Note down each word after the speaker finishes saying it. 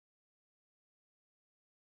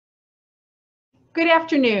Good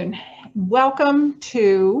afternoon. Welcome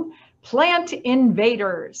to Plant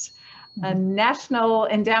Invaders, a National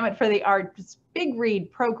Endowment for the Arts Big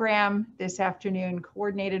Read program this afternoon,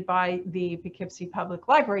 coordinated by the Poughkeepsie Public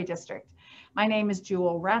Library District. My name is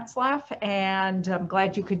Jewel Ratzlaff, and I'm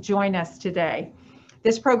glad you could join us today.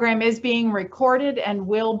 This program is being recorded and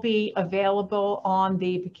will be available on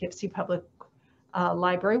the Poughkeepsie Public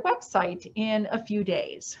Library website in a few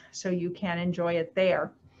days, so you can enjoy it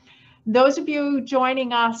there. Those of you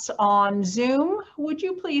joining us on Zoom, would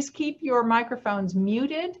you please keep your microphones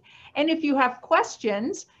muted? And if you have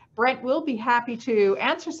questions, Brent will be happy to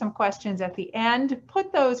answer some questions at the end.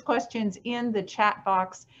 Put those questions in the chat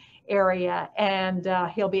box area, and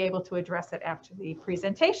he'll be able to address it after the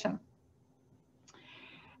presentation.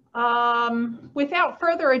 Without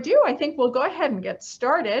further ado, I think we'll go ahead and get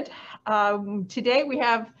started. Today we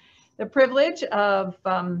have the privilege of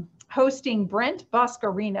hosting Brent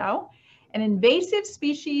Boscarino, an invasive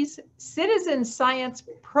species citizen science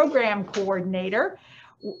program coordinator.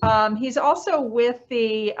 He's also with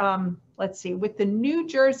the, with the New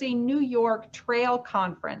Jersey, New York Trail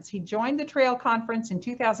Conference. He joined the Trail Conference in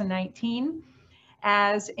 2019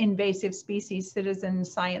 as invasive species citizen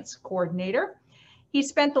science coordinator. He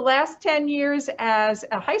spent the last 10 years as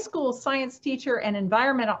a high school science teacher and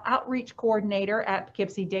environmental outreach coordinator at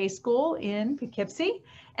Poughkeepsie Day School in Poughkeepsie,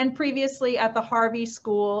 and previously at the Harvey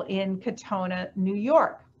School in Katona, New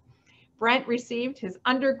York. Brent received his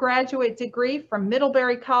undergraduate degree from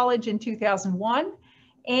Middlebury College in 2001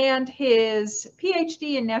 and his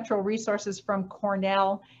PhD in natural resources from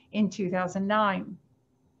Cornell in 2009.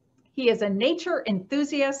 He is a nature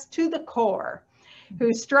enthusiast to the core,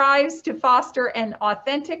 who strives to foster an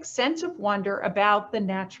authentic sense of wonder about the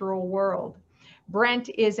natural world. Brent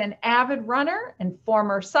is an avid runner and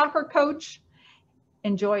former soccer coach,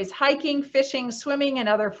 enjoys hiking, fishing, swimming, and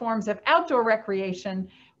other forms of outdoor recreation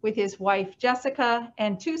with his wife, Jessica,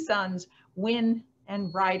 and two sons, Win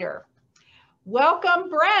and Ryder. Welcome,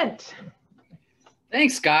 Brent.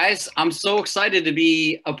 Thanks, guys. I'm so excited to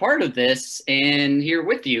be a part of this and here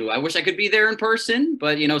with you. I wish I could be there in person,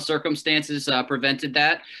 but circumstances prevented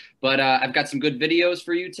that. But I've got some good videos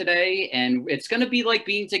for you today, and it's going to be like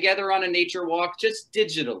being together on a nature walk, just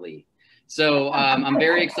digitally. So I'm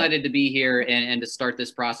very excited to be here and to start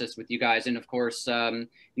this process with you guys. And of course, should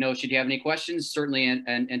you have any questions, certainly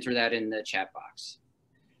enter that in the chat box.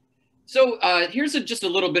 So here's just a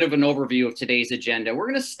little bit of an overview of today's agenda. We're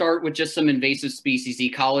going to start with just some invasive species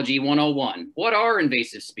ecology 101. What are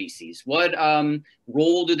invasive species? What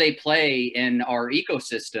role do they play in our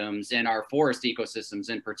ecosystems and our forest ecosystems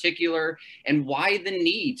in particular? And why the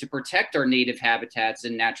need to protect our native habitats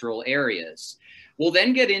and natural areas? We'll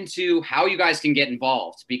then get into how you guys can get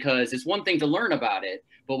involved, because it's one thing to learn about it,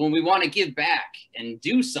 but when we want to give back and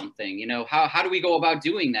do something, how do we go about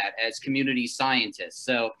doing that as community scientists?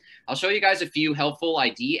 So I'll show you guys a few helpful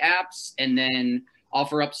ID apps and then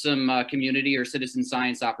offer up some community or citizen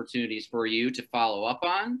science opportunities for you to follow up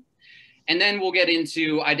on. And then we'll get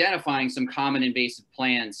into identifying some common invasive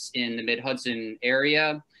plants in the Mid-Hudson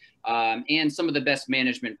area and some of the best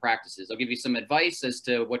management practices. I'll give you some advice as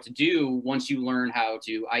to what to do once you learn how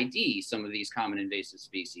to ID some of these common invasive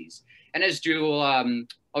species. And as Jewel,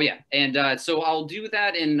 so I'll do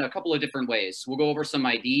that in a couple of different ways. We'll go over some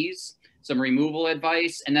IDs, some removal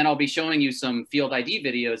advice, and then I'll be showing you some field ID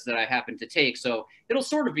videos that I happen to take. So it'll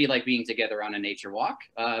sort of be like being together on a nature walk.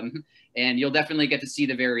 And you'll definitely get to see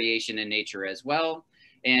the variation in nature as well.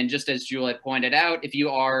 And just as Jewel had pointed out, if you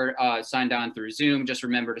are signed on through Zoom, just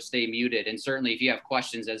remember to stay muted. And certainly if you have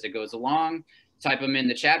questions as it goes along, type them in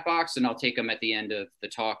the chat box and I'll take them at the end of the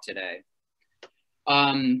talk today.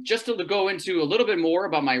 Just to go into a little bit more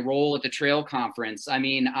about my role at the Trail Conference. I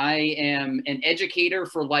mean, I am an educator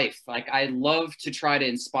for life. Like, I love to try to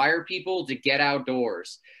inspire people to get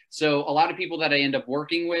outdoors. So a lot of people that I end up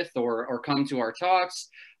working with or come to our talks,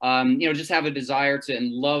 just have a desire to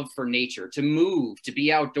and love for nature, to move, to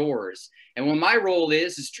be outdoors. And what my role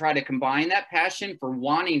is try to combine that passion for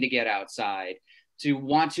wanting to get outside, to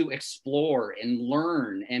want to explore and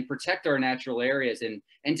learn and protect our natural areas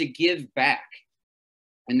and to give back.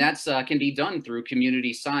 And that's can be done through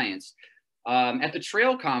community science. At the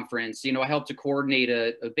Trail Conference, I helped to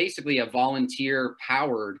coordinate basically a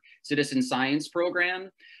volunteer-powered citizen science program.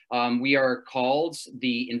 We are called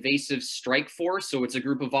the Invasive Strike Force. So it's a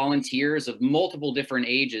group of volunteers of multiple different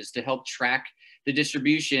ages to help track the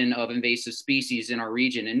distribution of invasive species in our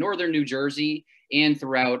region in northern New Jersey and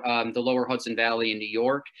throughout the lower Hudson Valley in New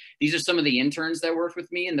York. These are some of the interns that worked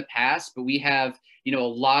with me in the past, but we have, a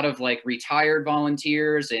lot of like retired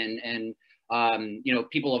volunteers and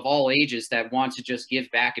people of all ages that want to just give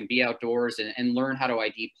back and be outdoors and learn how to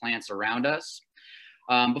ID plants around us.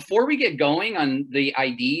 Before we get going on the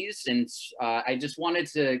IDs, and I just wanted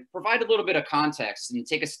to provide a little bit of context and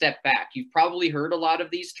take a step back. You've probably heard a lot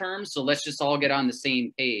of these terms, so let's just all get on the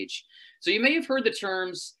same page. So you may have heard the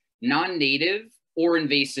terms non-native or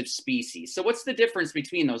invasive species. So what's the difference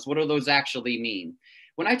between those? What do those actually mean?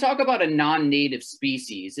 When I talk about a non-native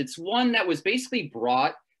species, it's one that was basically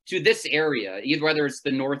brought to this area, either whether it's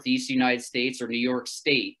the Northeast United States or New York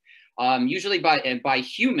State, usually by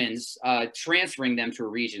humans transferring them to a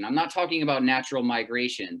region. I'm not talking about natural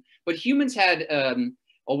migration, but humans had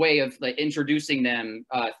a way of like introducing them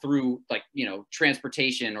through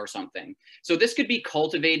transportation or something. So this could be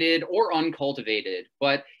cultivated or uncultivated,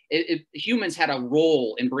 but humans had a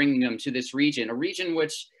role in bringing them to this region, a region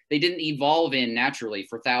which they didn't evolve in naturally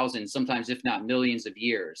for thousands, sometimes if not millions of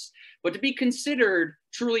years. But to be considered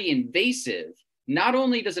truly invasive, not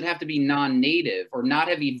only does it have to be non-native or not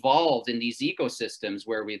have evolved in these ecosystems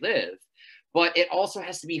where we live, but it also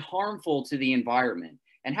has to be harmful to the environment.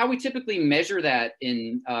 And how we typically measure that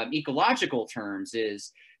in ecological terms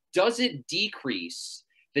is, does it decrease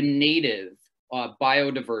the native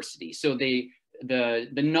biodiversity? So the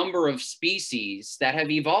number of species that have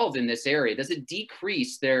evolved in this area, does it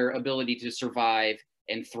decrease their ability to survive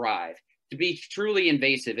and thrive? To be truly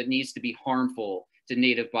invasive, it needs to be harmful to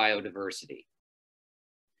native biodiversity.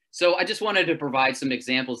 So I just wanted to provide some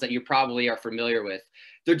examples that you probably are familiar with.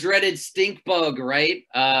 The dreaded stink bug, right?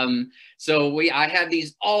 I have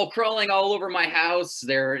these all crawling all over my house.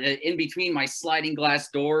 They're in between my sliding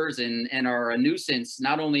glass doors and are a nuisance,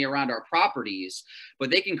 not only around our properties,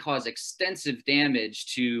 but they can cause extensive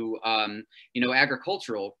damage to,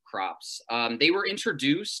 agricultural crops. They were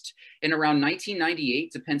introduced in around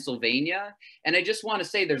 1998 to Pennsylvania. And I just want to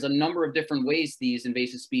say there's a number of different ways these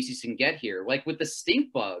invasive species can get here. Like with the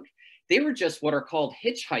stink bug, they were just what are called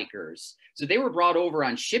hitchhikers. So they were brought over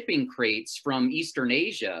on shipping crates from Eastern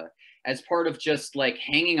Asia as part of just like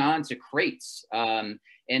hanging on to crates,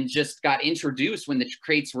 and just got introduced when the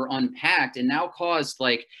crates were unpacked, and now caused,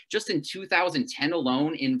 like, just in 2010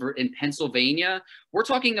 alone in Pennsylvania, we're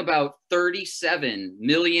talking about $37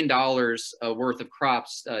 million worth of crop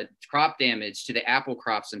damage to the apple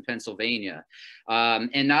crops in Pennsylvania.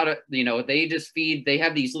 And not, they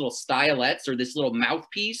have these little stylets or this little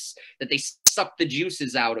mouthpiece that they suck the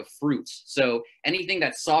juices out of fruits. So anything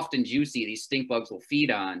that's soft and juicy, these stink bugs will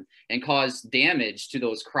feed on and cause damage to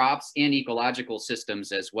those crops and ecological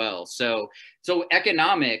systems as well. So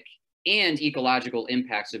economic and ecological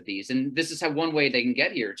impacts of these. And this is how one way they can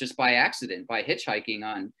get here, just by accident, by hitchhiking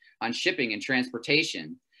on shipping and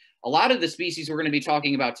transportation. A lot of the species we're going to be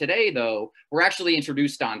talking about today, though, were actually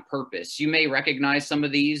introduced on purpose. You may recognize some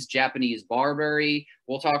of these. Japanese barberry,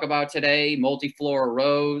 we'll talk about today, multiflora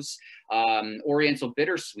rose, oriental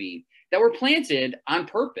bittersweet, that were planted on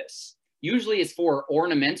purpose. Usually it's for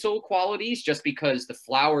ornamental qualities, just because the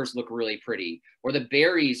flowers look really pretty or the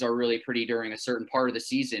berries are really pretty during a certain part of the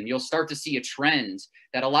season. You'll start to see a trend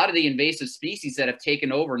that a lot of the invasive species that have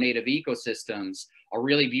taken over native ecosystems are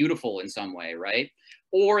really beautiful in some way, right?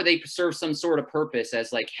 Or they serve some sort of purpose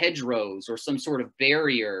as like hedgerows or some sort of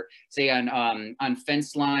barrier, say on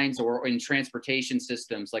fence lines or in transportation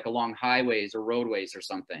systems, like along highways or roadways or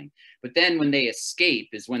something. But then when they escape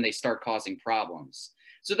is when they start causing problems.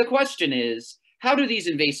 So the question is, how do these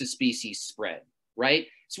invasive species spread, right?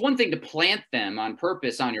 It's one thing to plant them on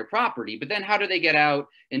purpose on your property, but then how do they get out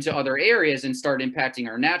into other areas and start impacting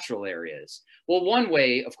our natural areas? Well, one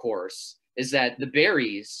way, of course, is that the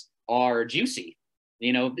berries are juicy.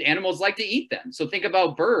 The animals like to eat them. So think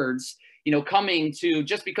about birds, coming to,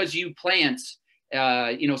 just because you plant,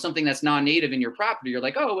 something that's non-native in your property, you're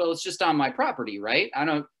like, oh, well, it's just on my property, right?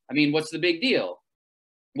 What's the big deal?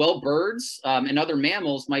 Well, birds and other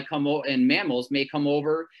mammals may come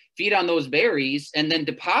over, feed on those berries, and then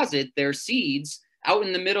deposit their seeds out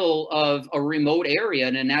in the middle of a remote area,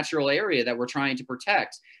 in a natural area that we're trying to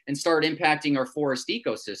protect, and start impacting our forest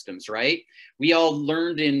ecosystems, right? We all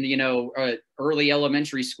learned in, early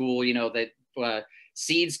elementary school, that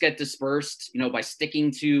seeds get dispersed, by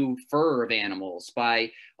sticking to fur of animals,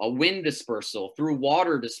 by a wind dispersal, through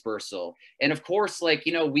water dispersal. And of course,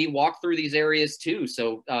 we walk through these areas too.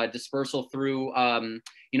 So dispersal through,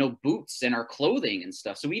 boots and our clothing and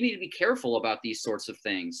stuff. So we need to be careful about these sorts of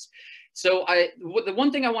things. So the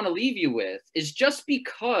one thing I want to leave you with is, just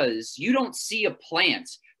because you don't see a plant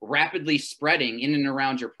rapidly spreading in and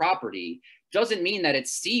around your property doesn't mean that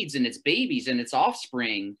its seeds and its babies and its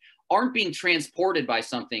offspring aren't being transported by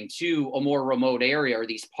something to a more remote area, or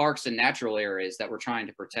these parks and natural areas that we're trying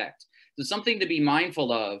to protect. So something to be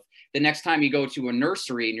mindful of the next time you go to a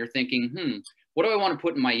nursery and you're thinking, what do I want to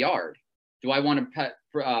put in my yard? Do I want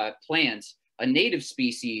to plant a native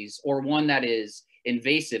species or one that is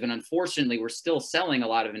invasive? And unfortunately, we're still selling a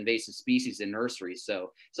lot of invasive species in nurseries.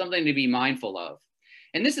 So something to be mindful of.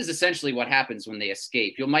 And this is essentially what happens when they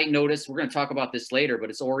escape. You might notice, we're going to talk about this later, but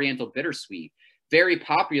it's Oriental bittersweet. Very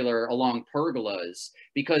popular along pergolas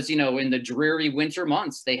because, you know, in the dreary winter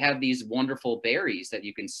months, they have these wonderful berries that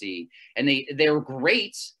you can see. And they're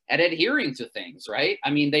great at adhering to things, right? I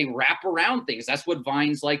mean, they wrap around things. That's what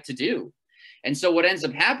vines like to do. And so what ends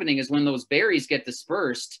up happening is when those berries get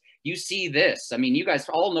dispersed, you see this. I mean, you guys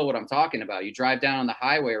all know what I'm talking about. You drive down on the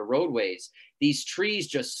highway or roadways, these trees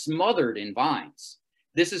just smothered in vines.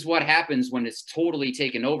 This is what happens when it's totally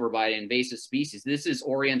taken over by an invasive species. This is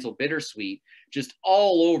Oriental bittersweet, just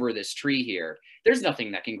all over this tree here. There's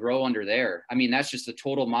nothing that can grow under there. I mean, that's just a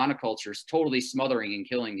total monoculture, totally smothering and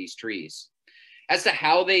killing these trees. As to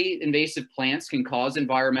how invasive plants can cause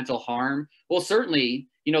environmental harm, well, certainly,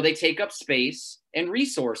 you know, they take up space and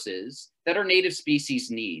resources that our native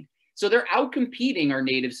species need. So they're outcompeting our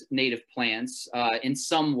native plants in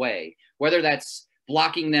some way, whether that's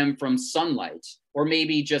blocking them from sunlight, or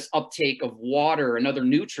maybe just uptake of water and other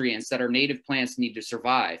nutrients that our native plants need to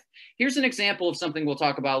survive. Here's an example of something we'll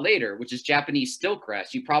talk about later, which is Japanese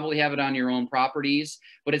stiltgrass. You probably have it on your own properties,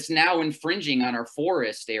 but it's now infringing on our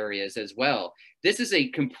forest areas as well. This is a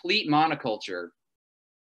complete monoculture,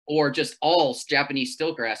 or just all Japanese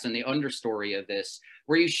stiltgrass in the understory of this,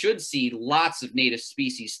 where you should see lots of native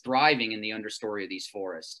species thriving in the understory of these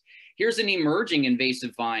forests. Here's an emerging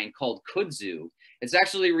invasive vine called kudzu. It's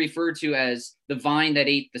actually referred to as the vine that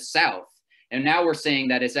ate the South. And now we're saying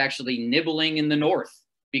that it's actually nibbling in the North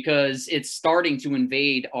because it's starting to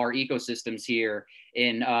invade our ecosystems here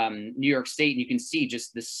in New York State. And you can see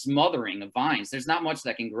just the smothering of vines. There's not much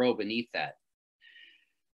that can grow beneath that.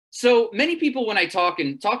 So many people, when I talk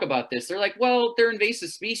about this, they're like, well, they're invasive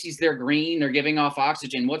species. They're green. They're giving off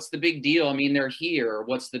oxygen. What's the big deal? I mean, they're here.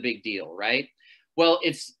 What's the big deal, right? Well,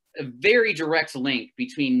 it's a very direct link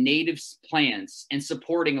between native plants and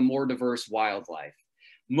supporting a more diverse wildlife.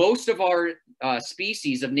 Most of our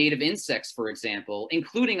species of native insects, for example,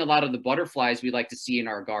 including a lot of the butterflies we like to see in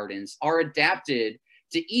our gardens, are adapted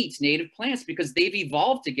to eat native plants because they've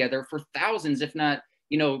evolved together for thousands, if not,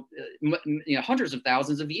 hundreds of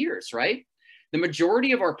thousands of years, right? The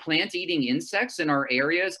majority of our plant-eating insects in our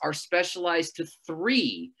areas are specialized to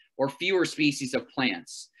 3 or fewer species of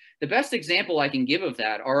plants. The best example I can give of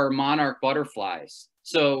that are our monarch butterflies.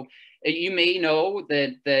 So you may know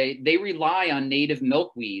that they rely on native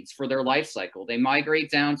milkweeds for their life cycle. They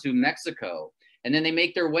migrate down to Mexico, and then they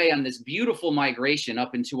make their way on this beautiful migration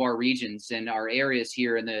up into our regions and our areas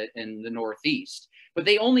here in the Northeast. But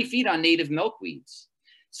they only feed on native milkweeds.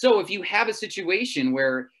 So if you have a situation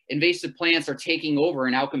where invasive plants are taking over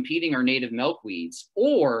and outcompeting our native milkweeds,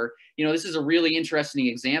 or, this is a really interesting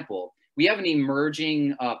example. We have an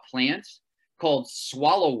emerging plant called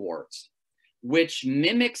swallowwort, which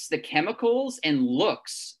mimics the chemicals and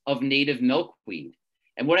looks of native milkweed.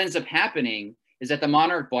 And what ends up happening is that the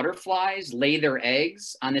monarch butterflies lay their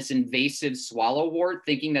eggs on this invasive swallowwort,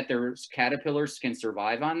 thinking that their caterpillars can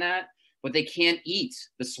survive on that, but they can't eat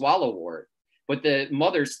the swallowwort. But the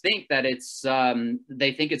mothers think that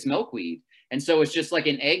they think it's milkweed. And so it's just like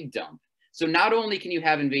an egg dump. So not only can you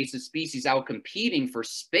have invasive species out competing for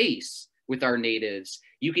space with our natives,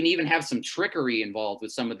 you can even have some trickery involved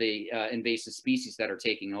with some of the invasive species that are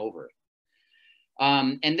taking over.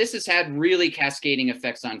 And this has had really cascading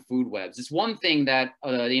effects on food webs. It's one thing that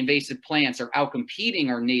the invasive plants are out competing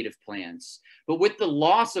our native plants, but with the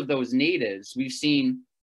loss of those natives, we've seen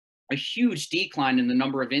a huge decline in the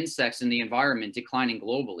number of insects in the environment declining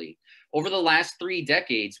globally. Over the last 3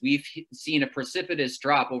 decades, we've seen a precipitous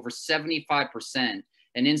drop over 75%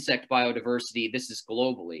 in insect biodiversity. This is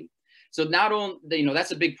globally. So not only,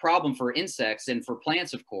 that's a big problem for insects and for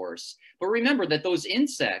plants, of course, but remember that those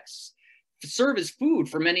insects serve as food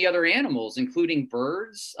for many other animals, including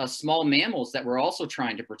birds, small mammals that we're also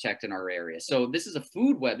trying to protect in our area. So this is a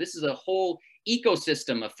food web. This is a whole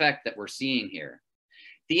ecosystem effect that we're seeing here.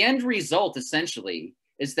 The end result, essentially,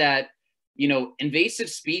 is that, invasive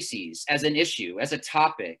species as an issue, as a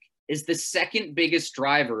topic, is the second biggest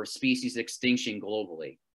driver of species extinction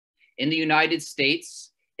globally. In the United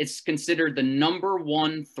States, it's considered the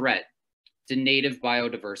 #1 threat to native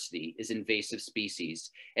biodiversity is invasive species.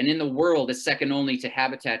 And in the world, it's second only to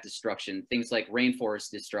habitat destruction, things like rainforest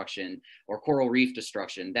destruction or coral reef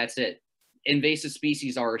destruction. That's it. Invasive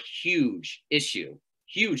species are a huge issue,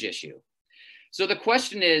 huge issue. So the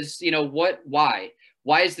question is, why?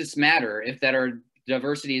 Why does this matter if that our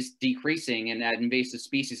diversity is decreasing and that invasive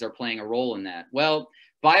species are playing a role in that? Well,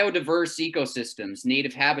 biodiverse ecosystems,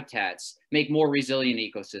 native habitats make more resilient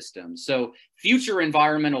ecosystems. So future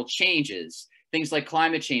environmental changes, things like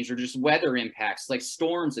climate change or just weather impacts like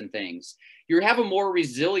storms and things, you have a more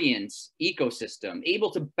resilient ecosystem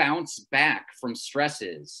able to bounce back from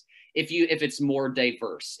stresses if it's more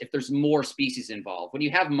diverse, if there's more species involved. When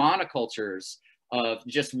you have monocultures of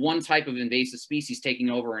just one type of invasive species taking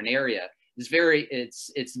over an area, it's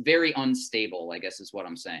very unstable, I guess is what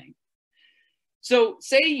I'm saying. So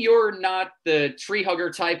say you're not the tree hugger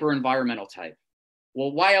type or environmental type.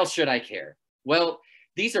 Well, why else should I care? Well,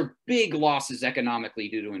 these are big losses economically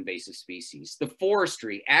due to invasive species. The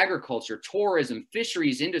forestry, agriculture, tourism,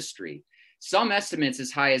 fisheries industry, some estimates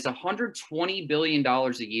as high as $120 billion a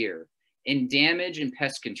year in damage and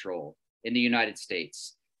pest control in the United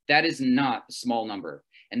States. That is not a small number.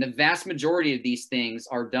 And the vast majority of these things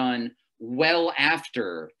are done well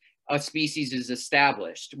after a species is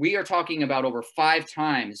established. We are talking about over 5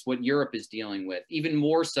 times what Europe is dealing with, even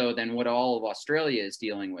more so than what all of Australia is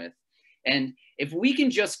dealing with. And if we can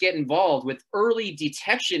just get involved with early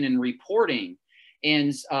detection and reporting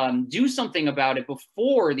and do something about it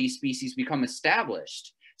before these species become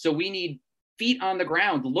established. So we need feet on the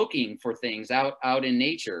ground looking for things out in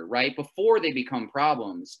nature, right? Before they become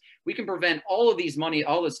problems. We can prevent all of this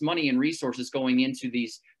money and resources going into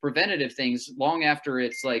these preventative things long after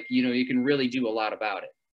it's like, you can really do a lot about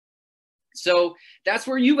it. So that's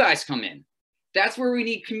where you guys come in. That's where we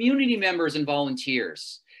need community members and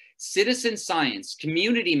volunteers, citizen science,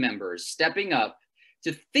 community members stepping up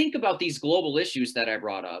to think about these global issues that I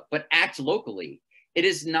brought up, but act locally. It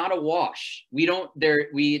is not a wash.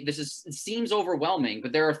 It seems overwhelming,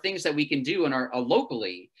 but there are things that we can do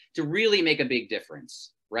locally to really make a big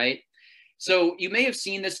difference, right? So you may have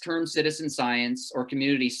seen this term citizen science or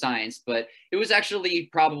community science, but it was actually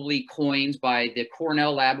probably coined by the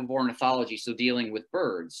Cornell Lab of Ornithology, so dealing with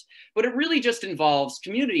birds. But it really just involves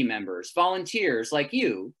community members, volunteers like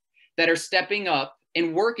you, that are stepping up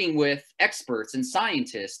and working with experts and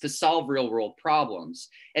scientists to solve real world problems.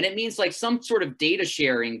 And it means like some sort of data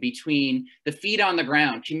sharing between the feet on the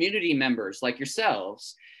ground, community members like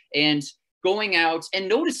yourselves, and going out and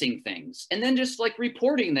noticing things, and then just like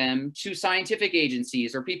reporting them to scientific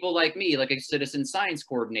agencies or people like me, like a citizen science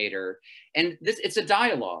coordinator. And it's a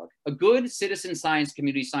dialogue. A good citizen science,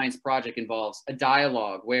 community science project involves a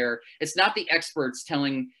dialogue where it's not the experts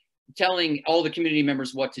telling all the community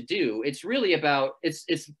members what to do. It's really about,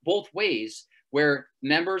 it's both ways, where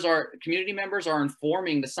community members are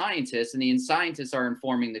informing the scientists and the scientists are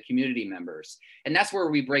informing the community members. And that's where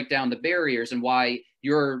we break down the barriers and why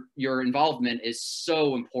your involvement is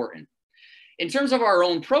so important. In terms of our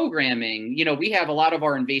own programming, we have a lot of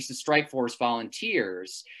our invasive strike force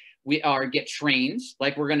volunteers. We get trained,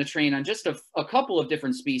 like we're going to train on just a couple of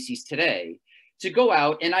different species today, to go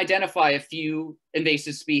out and identify a few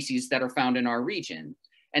invasive species that are found in our region,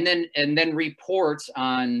 and then report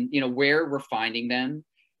on where we're finding them.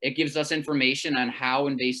 It gives us information on how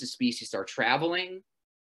invasive species are traveling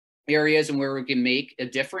areas and where we can make a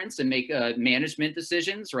difference and make management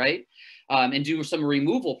decisions, right? And do some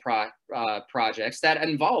removal projects that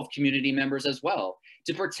involve community members as well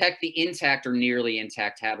to protect the intact or nearly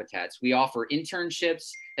intact habitats. We offer internships.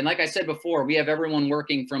 And like I said before, we have everyone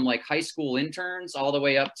working from like high school interns all the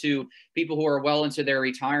way up to people who are well into their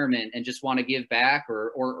retirement and just want to give back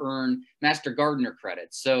or earn Master Gardener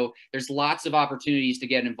credits. So there's lots of opportunities to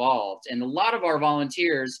get involved. And a lot of our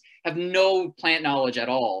volunteers have no plant knowledge at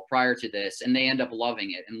all prior to this, and they end up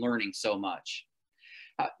loving it and learning so much.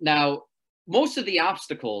 Now, most of the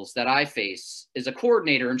obstacles that I face as a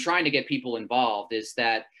coordinator and trying to get people involved is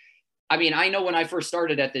that, I know when I first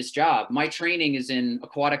started at this job, my training is in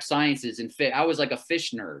aquatic sciences and I was like a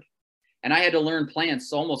fish nerd, and I had to learn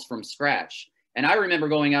plants almost from scratch. And I remember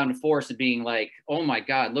going out in the forest and being like, oh my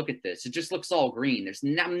God, look at this. It just looks all green.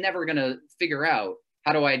 I'm never going to figure out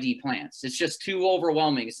how to ID plants. It's just too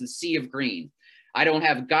overwhelming. It's a sea of green. I don't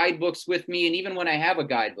have guidebooks with me. And even when I have a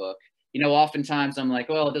guidebook, oftentimes I'm like,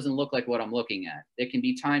 well, it doesn't look like what I'm looking at. It can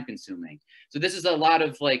be time consuming. So this is a lot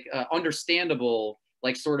of like understandable,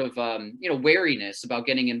 like sort of, wariness about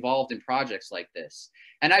getting involved in projects like this.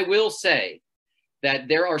 And I will say that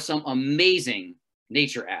there are some amazing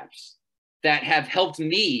nature apps that have helped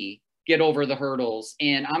me get over the hurdles.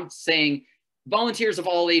 And I'm saying volunteers of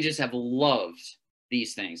all ages have loved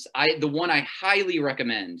these things. The one I highly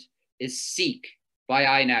recommend is Seek by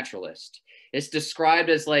iNaturalist. It's described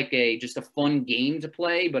as like just a fun game to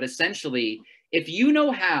play, but essentially, if you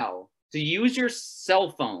know how to use your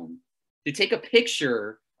cell phone to take a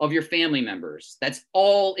picture of your family members, that's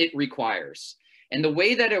all it requires. And the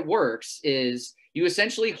way that it works is you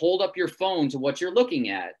essentially hold up your phone to what you're looking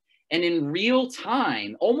at. And in real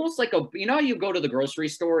time, almost like you know how you go to the grocery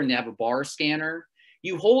store and they have a bar scanner?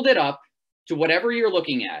 You hold it up to whatever you're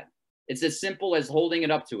looking at. It's as simple as holding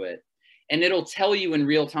it up to it. And it'll tell you in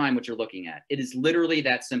real time what you're looking at. It is literally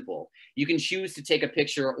that simple. You can choose to take a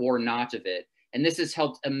picture or not of it. And this has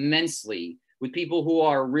helped immensely with people who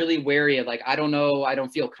are really wary of, like, I don't know, I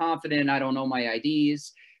don't feel confident, I don't know my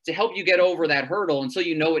IDs, to help you get over that hurdle until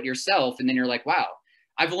you know it yourself. And then you're like, wow,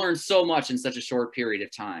 I've learned so much in such a short period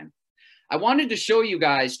of time. I wanted to show you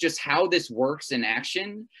guys just how this works in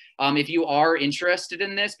action. If you are interested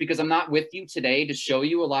in this, because I'm not with you today to show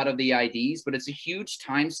you a lot of the IDs, but it's a huge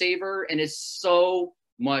time saver and it's so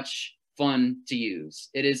much fun to use.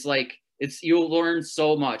 It is like, you'll learn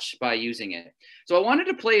so much by using it. So I wanted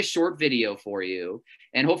to play a short video for you,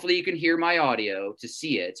 and hopefully you can hear my audio to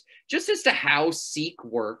see it, just as to how Seek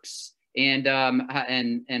works and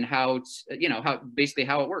how, you know, basically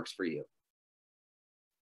how it works for you.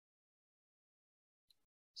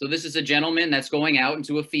 So this is a gentleman that's going out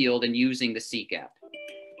into a field and using the Seek app.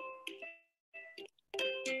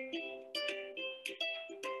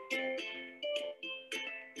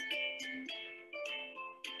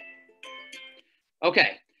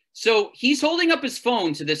 Okay, so he's holding up his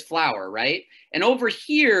phone to this flower, right? And over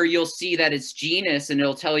here, you'll see that it's genus, and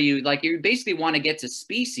it'll tell you, like, you basically want to get to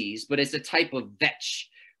species, but it's a type of vetch,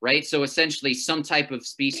 right? So essentially some type of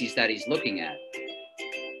species that he's looking at.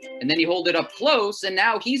 And then you hold it up close, and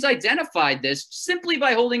now he's identified this simply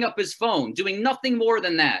by holding up his phone, doing nothing more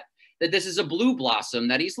than that this is a blue blossom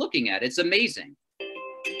that he's looking at. It's amazing.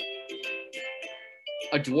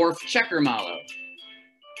 A dwarf checker mallow.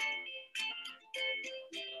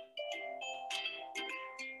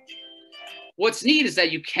 What's neat is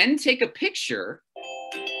that you can take a picture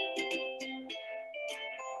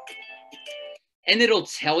and it'll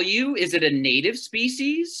tell you, is it a native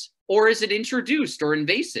species or is it introduced or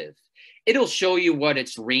invasive? It'll show you what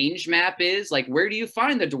its range map is, like where do you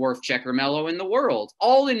find the dwarf checker mallow in the world,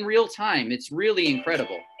 all in real time. It's really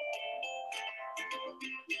incredible.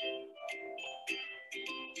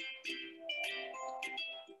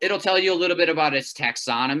 It'll tell you a little bit about its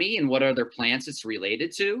taxonomy and what other plants it's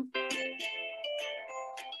related to.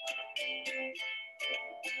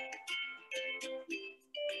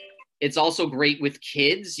 It's also great with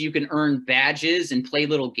kids. You can earn badges and play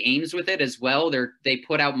little games with it as well. They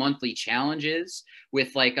put out monthly challenges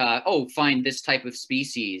with, like, oh, find this type of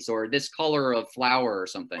species or this color of flower or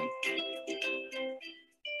something.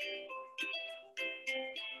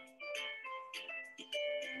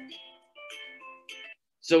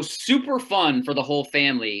 So super fun for the whole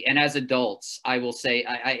family. And as adults, I will say,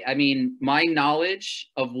 I mean, my knowledge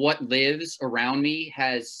of what lives around me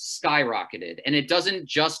has skyrocketed. And it doesn't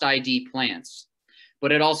just ID plants,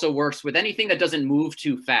 but it also works with anything that doesn't move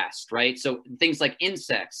too fast, right? So things like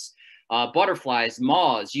insects, butterflies,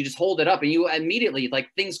 moths, you just hold it up and you immediately, like,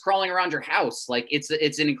 things crawling around your house, like it's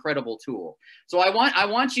an incredible tool. So I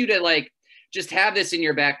want you to, like, just have this in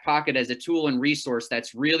your back pocket as a tool and resource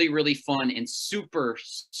that's really, really fun and super,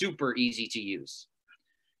 super easy to use.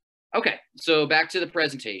 Okay, so back to the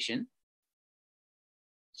presentation.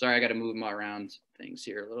 Sorry, I got to move my around things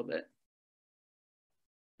here a little bit.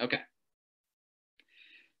 Okay.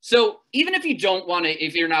 So even if you don't want to,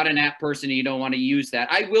 if you're not an app person and you don't want to use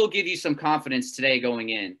that, I will give you some confidence today going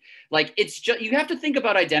in. Like, it's just, you have to think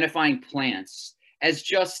about identifying plants as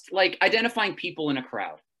just like identifying people in a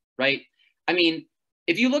crowd, right? I mean,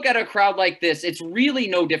 if you look at a crowd like this, it's really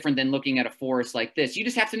no different than looking at a forest like this. You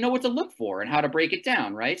just have to know what to look for and how to break it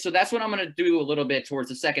down, right? So that's what I'm going to do a little bit towards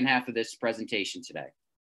the second half of this presentation today.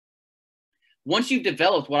 Once you've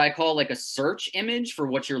developed what I call like a search image for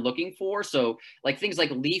what you're looking for, so like things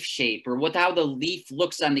like leaf shape or how the leaf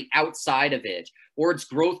looks on the outside of it or its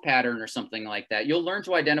growth pattern or something like that, you'll learn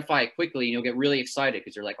to identify it quickly and you'll get really excited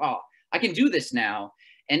because you're like, oh, I can do this now.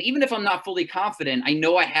 And even if I'm not fully confident, I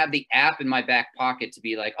know I have the app in my back pocket to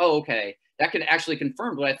be like, oh, okay, that could actually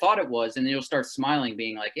confirm what I thought it was. And then you'll start smiling,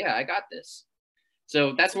 being like, yeah, I got this.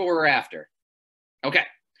 So that's what we're after. Okay,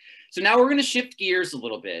 so now we're going to shift gears a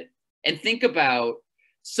little bit and think about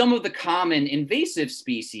some of the common invasive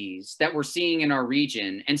species that we're seeing in our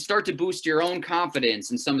region and start to boost your own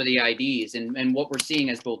confidence in some of the IDs and what we're seeing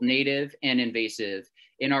as both native and invasive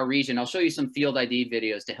in our region. I'll show you some field ID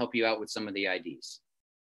videos to help you out with some of the IDs.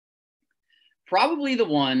 Probably the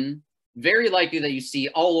one very likely that you see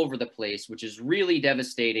all over the place, which is really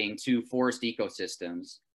devastating to forest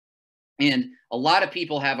ecosystems. And a lot of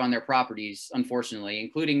people have on their properties, unfortunately,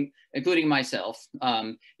 including myself,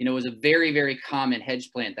 you know, it was a very, very common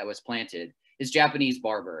hedge plant that was planted, is Japanese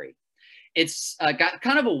barberry. It's got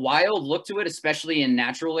kind of a wild look to it, especially in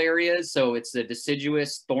natural areas. So it's a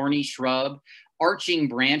deciduous, thorny shrub, arching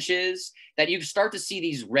branches that you start to see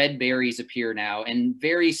these red berries appear now and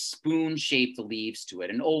very spoon-shaped leaves to it,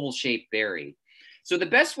 an oval-shaped berry. So the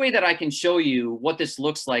best way that I can show you what this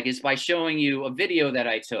looks like is by showing you a video that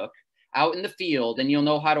I took out in the field, and you'll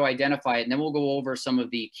know how to identify it. And then we'll go over some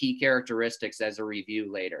of the key characteristics as a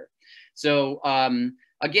review later. So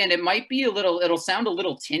again, it might be it'll sound a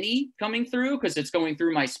little tinny coming through because it's going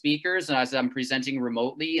through my speakers as I'm presenting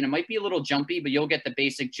remotely, and it might be a little jumpy, but you'll get the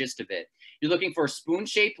basic gist of it. You're looking for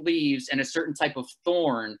spoon-shaped leaves and a certain type of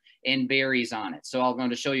thorn and berries on it. So I'm going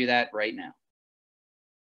to show you that right now.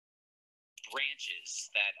 Branches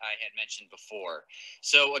that I had mentioned before.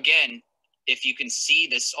 So again, if you can see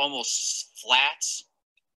this almost flat,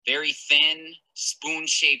 very thin,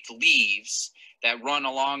 spoon-shaped leaves that run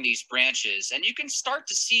along these branches, and you can start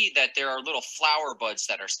to see that there are little flower buds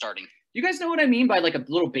that are starting. You guys know what I mean by like a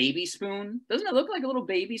little baby spoon? Doesn't it look like a little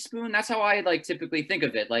baby spoon? That's how I like typically think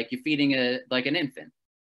of it, like you're feeding an infant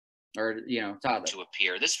or, you know, toddler. To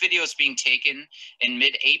appear. This video is being taken in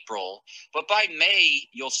mid-April, but by May,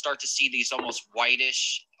 you'll start to see these almost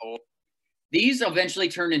whitish. These eventually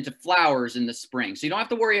turn into flowers in the spring. So you don't have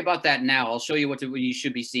to worry about that now. I'll show you what you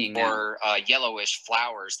should be seeing now. Or yellowish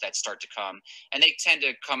flowers that start to come. And they tend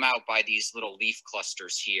to come out by these little leaf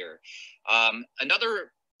clusters here.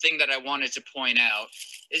 Another thing that I wanted to point out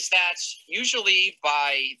is that usually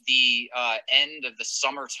by the end of the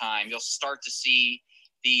summertime, you'll start to see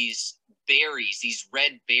these berries, these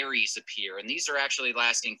red berries appear, and these are actually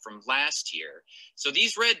lasting from last year. So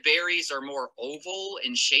these red berries are more oval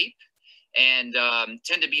in shape and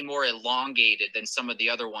tend to be more elongated than some of the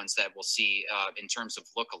other ones that we'll see in terms of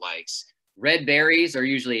lookalikes. Red berries are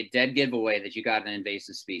usually a dead giveaway that you got an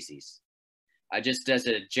invasive species, just as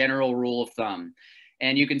a general rule of thumb.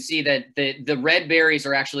 And you can see that the red berries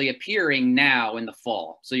are actually appearing now in the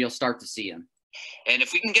fall, so you'll start to see them. And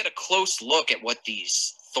if we can get a close look at what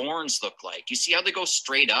these thorns look like, you see how they go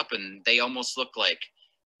straight up and they almost look like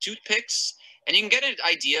toothpicks? And you can get an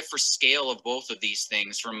idea for scale of both of these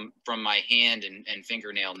things from my hand and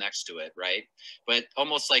fingernail next to it, right? But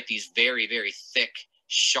almost like these very, very thick,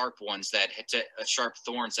 sharp ones sharp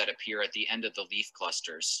thorns that appear at the end of the leaf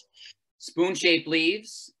clusters. Spoon-shaped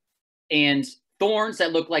leaves and thorns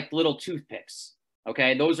that look like little toothpicks.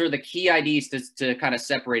 Okay, those are the key IDs to kind of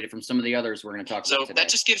separate it from some of the others we're going to talk about today. So that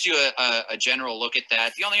just gives you a general look at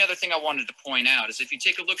that. The only other thing I wanted to point out is if you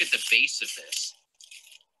take a look at the base of this,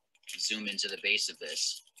 zoom into the base of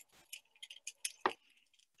this,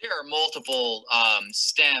 there are multiple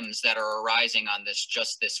stems that are arising on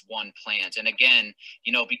just this one plant. And again,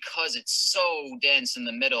 you know, because it's so dense in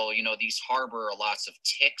the middle, you know, these harbor lots of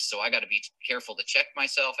ticks. So I got to be careful to check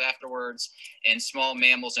myself afterwards. And small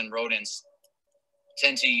mammals and rodents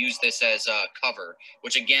tend to use this as a cover,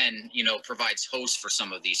 which again, you know, provides hosts for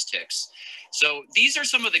some of these ticks. So these are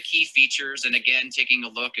some of the key features. And again, taking a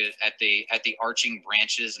look at the arching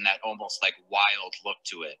branches and that almost like wild look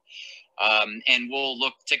to it. And we'll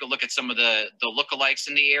take a look at some of the lookalikes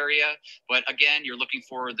in the area. But again, you're looking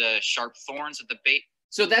for the sharp thorns at the base.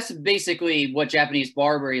 So that's basically what Japanese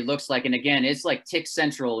barberry looks like. And again, it's like tick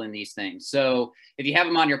central in these things. So if you have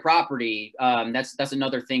them on your property, that's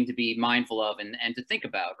another thing to be mindful of and to think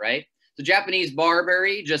about, right? So Japanese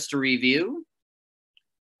barberry, just to review,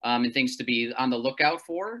 and things to be on the lookout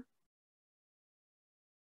for.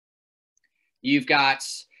 You've got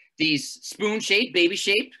these spoon-shaped, baby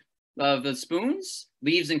shape of the spoons,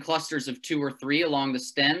 leaves in clusters of 2 or 3 along the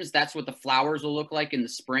stems. That's what the flowers will look like in the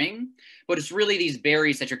spring. But it's really these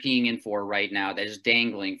berries that you're keying in for right now that is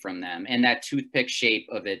dangling from them and that toothpick shape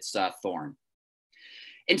of its thorn.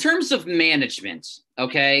 In terms of management,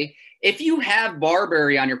 okay, if you have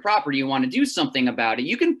barberry on your property, you want to do something about it,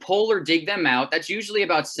 you can pull or dig them out. That's usually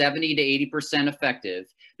about 70 to 80% effective.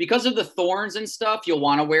 Because of the thorns and stuff, you'll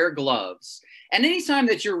want to wear gloves. And anytime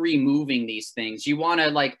that you're removing these things, you want to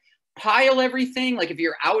like pile everything. Like if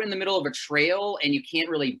you're out in the middle of a trail and you can't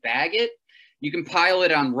really bag it, you can pile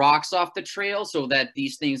it on rocks off the trail so that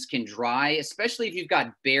these things can dry, especially if you've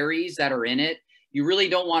got berries that are in it. You really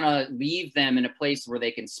don't want to leave them in a place where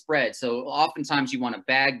they can spread. So oftentimes you want to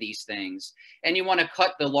bag these things and you want to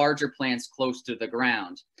cut the larger plants close to the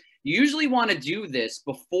ground. You usually want to do this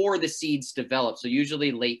before the seeds develop. So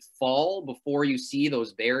usually late fall, before you see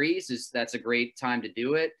those berries, that's a great time to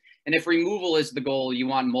do it. And if removal is the goal, you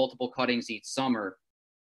want multiple cuttings each summer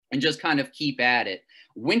and just kind of keep at it.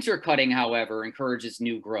 Winter cutting, however, encourages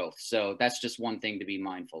new growth. So that's just one thing to be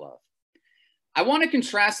mindful of. I want to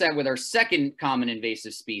contrast that with our second common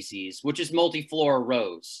invasive species, which is multiflora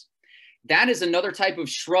rose. that is another type of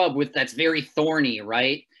shrub that's very thorny,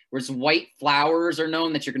 right? Whereas white flowers are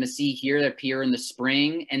known that you're going to see here that appear in the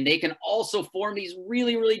spring, and they can also form these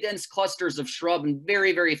really, really dense clusters of shrub and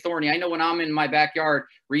very, very thorny. I know when I'm in my backyard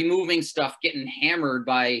removing stuff, getting hammered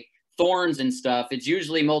by thorns and stuff, it's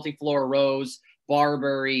usually multiflora rose,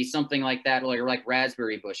 barberry, something like that, like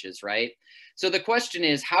raspberry bushes, right? So the question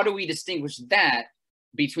is, how do we distinguish that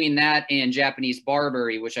between that and Japanese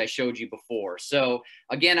barberry, which I showed you before? So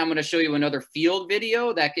again, I'm going to show you another field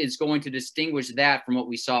video that is going to distinguish that from what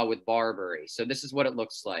we saw with barberry. So this is what it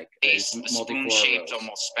looks like. A spoon-shaped,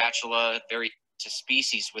 almost spatula, very to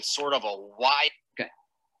species with sort of a wide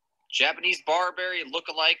Japanese barberry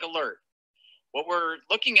look-alike alert. What we're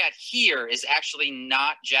looking at here is actually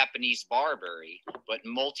not Japanese barberry, but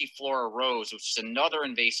multiflora rose, which is another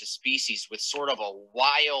invasive species with sort of a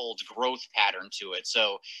wild growth pattern to it.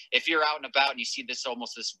 So if you're out and about and you see this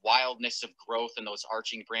wildness of growth in those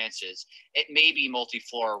arching branches, it may be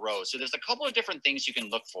multiflora rose. So there's a couple of different things you can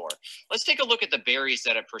look for. Let's take a look at the berries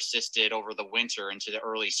that have persisted over the winter into the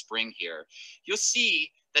early spring here. You'll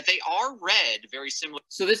see that they are red, very similar.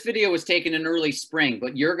 So this video was taken in early spring,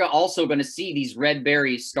 but you're also going to see these red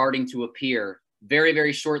berries starting to appear very,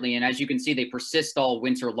 very shortly. And as you can see, they persist all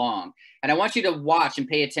winter long. And I want you to watch and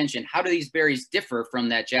pay attention. How do these berries differ from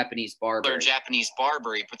that Japanese barberry? They're Japanese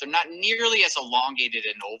barberry, but they're not nearly as elongated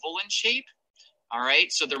and oval in shape. All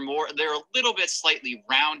right, so they're a little bit slightly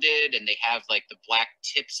rounded, and they have like the black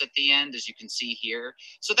tips at the end, as you can see here.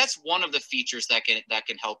 So that's one of the features that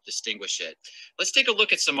can help distinguish it. Let's take a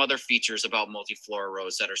look at some other features about multiflora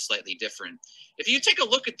rose that are slightly different. If you take a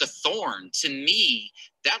look at the thorn, to me,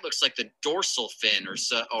 that looks like the dorsal fin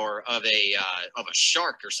or of a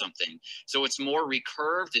shark or something. So it's more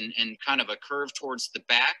recurved and kind of a curve towards the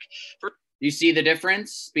back. You see the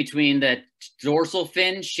difference between the dorsal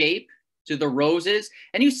fin shape to the roses,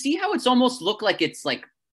 and you see how it's almost look like it's like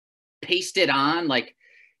pasted on, like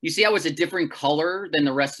you see how it's a different color than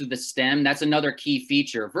the rest of the stem. That's another key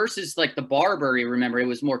feature versus like the barberry. Remember, it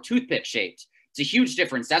was more toothpick shaped. It's a huge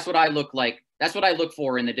difference. That's what I look like. That's what I look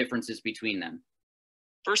for in the differences between them.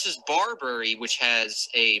 Versus barberry, which has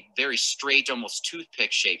a very straight, almost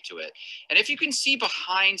toothpick shape to it. And if you can see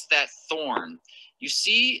behind that thorn, you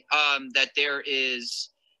see that there is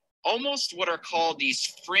almost what are called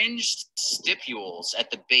these fringed stipules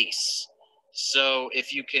at the base. So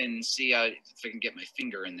if you can see, if I can get my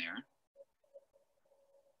finger in there.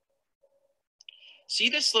 See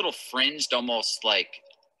this little fringed, almost like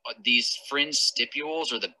these fringed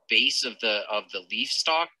stipules or the base of the leaf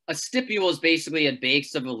stalk? A stipule is basically a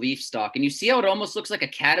base of a leaf stalk. And you see how it almost looks like a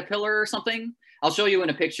caterpillar or something? I'll show you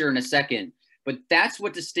in a picture in a second. But that's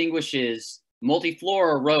what distinguishes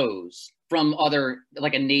multiflora rose from other,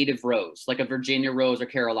 like a native rose, like a Virginia rose or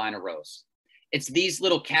Carolina rose. It's these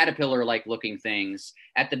little caterpillar-like looking things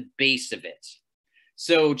at the base of it.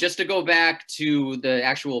 So just to go back to the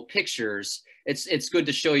actual pictures, it's good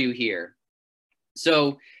to show you here.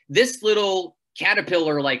 So this little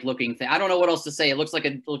caterpillar-like looking thing, I don't know what else to say. It looks like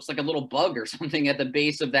a little bug or something at the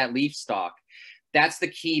base of that leaf stalk. That's the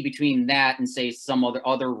key between that and say some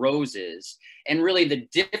other roses. And really the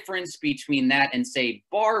difference between that and say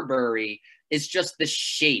barberry is just the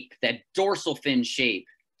shape, that dorsal fin shape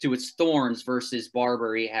to its thorns versus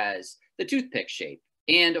barberry has the toothpick shape.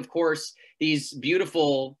 And of course, these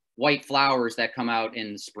beautiful white flowers that come out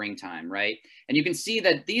in the springtime, right? And you can see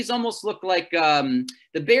that these almost look like, the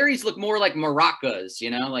berries look more like maracas, you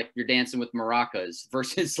know, like you're dancing with maracas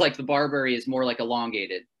versus like the barberry is more like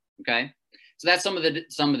elongated, okay? So that's some of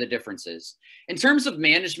the differences. In terms of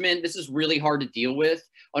management, this is really hard to deal with.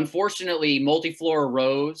 Unfortunately, multiflora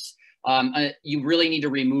rose, you really need to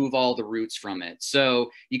remove all the roots from it.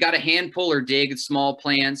 So you got to hand pull or dig small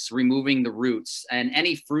plants, removing the roots. And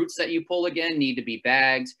any fruits that you pull, again, need to be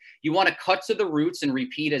bagged. You want to cut to the roots and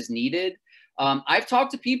repeat as needed. I've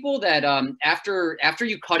talked to people that after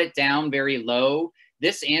you cut it down very low,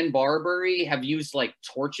 this and barberry have used like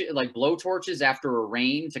torches, like blow torches after a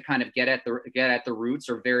rain to kind of get at the roots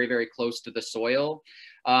or very, very close to the soil.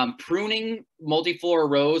 Pruning multiflora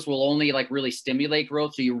rose will only like really stimulate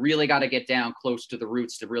growth. So you really got to get down close to the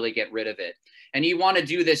roots to really get rid of it. And you want to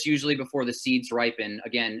do this usually before the seeds ripen,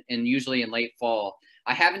 again, and usually in late fall.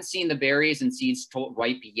 I haven't seen the berries and seeds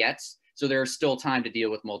ripe yet. So there's still time to deal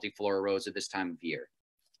with multiflora rose at this time of year.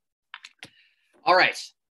 All right.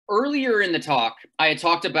 Earlier in the talk, I had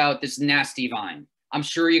talked about this nasty vine. I'm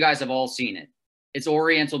sure you guys have all seen it. It's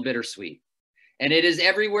Oriental bittersweet. And it is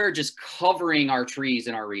everywhere, just covering our trees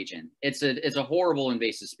in our region. It's a horrible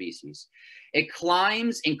invasive species. It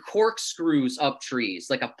climbs and corkscrews up trees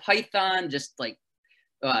like a python, just like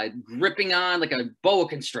gripping on like a boa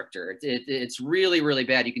constrictor. It's really, really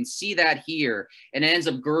bad. You can see that here, and it ends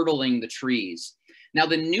up girdling the trees. Now,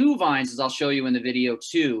 the new vines, as I'll show you in the video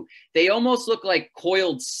too, they almost look like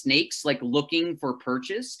coiled snakes, like looking for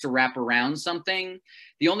purchase to wrap around something.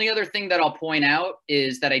 The only other thing that I'll point out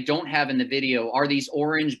is that I don't have in the video are these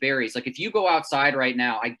orange berries. Like if you go outside right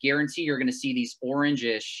now, I guarantee you're going to see these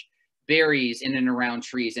orangish berries in and around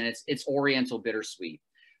trees, and it's Oriental bittersweet.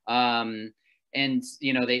 And,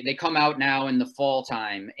 you know, they come out now in the fall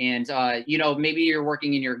time. And, you know, maybe you're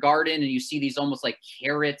working in your garden and you see these almost like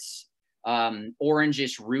carrots,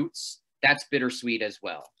 orangish roots. That's bittersweet as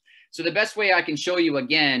well. So the best way I can show you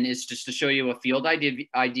again is just to show you a field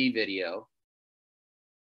ID video.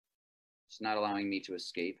 It's not allowing me to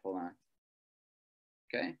escape. Hold on.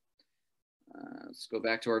 Okay. Let's go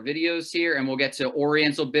back to our videos here and we'll get to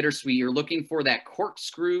Oriental bittersweet. You're looking for that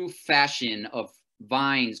corkscrew fashion of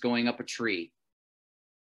vines going up a tree.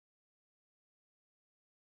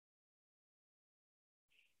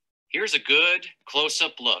 Here's a good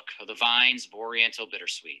close-up look of the vines of Oriental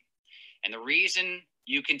bittersweet. And the reason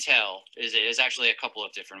you can tell is actually a couple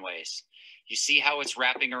of different ways. You see how it's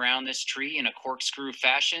wrapping around this tree in a corkscrew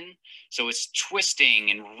fashion? So it's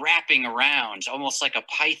twisting and wrapping around, almost like a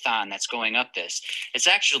python that's going up this. It's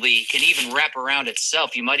actually can even wrap around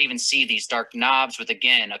itself. You might even see these dark knobs with,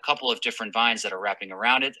 again, a couple of different vines that are wrapping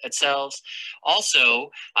around itself.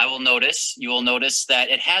 Also, you will notice that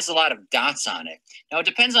it has a lot of dots on it. Now, it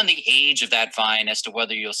depends on the age of that vine as to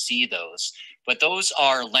whether you'll see those. But those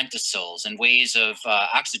are lenticels and ways of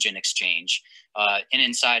oxygen exchange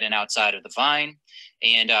inside and outside of the vine.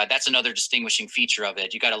 And that's another distinguishing feature of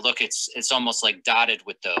it. You got to look, it's almost like dotted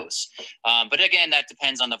with those. But again, that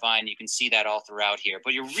depends on the vine. You can see that all throughout here.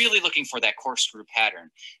 But you're really looking for that corkscrew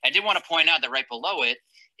pattern. I did want to point out that right below it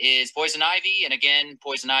is poison ivy. And again,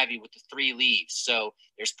 poison ivy with the 3 leaves. So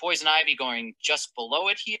there's poison ivy going just below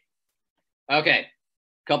it here. Okay.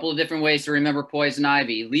 Couple of different ways to remember poison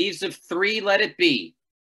ivy. Leaves of 3, let it be.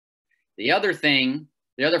 The other thing,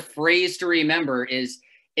 the other phrase to remember is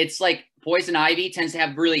it's like poison ivy tends to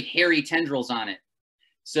have really hairy tendrils on it.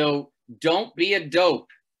 So don't be a dope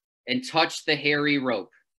and touch the hairy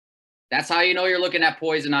rope. That's how you know you're looking at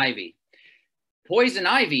poison ivy. Poison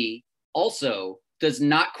ivy also does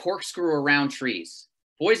not corkscrew around trees.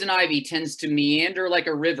 Poison ivy tends to meander like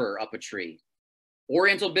a river up a tree.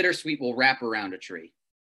 Oriental bittersweet will wrap around a tree.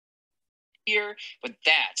 Here, but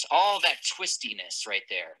that's all that twistiness right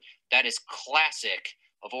there. That is classic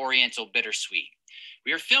of Oriental bittersweet.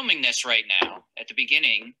 We are filming this right now at the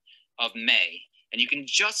beginning of May, and you can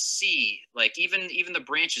just see, like, even the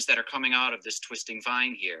branches that are coming out of this twisting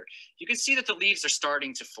vine here. You can see that the leaves are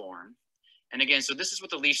starting to form. And again, so this is what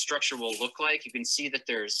the leaf structure will look like. You can see that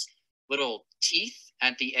there's little teeth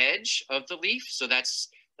at the edge of the leaf. So that's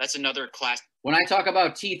another class. When I talk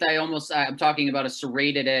about teeth, I'm talking about a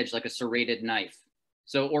serrated edge, like a serrated knife.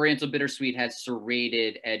 So Oriental bittersweet has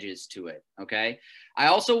serrated edges to it, okay? I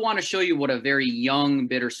also want to show you what a very young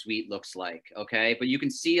bittersweet looks like, okay? But you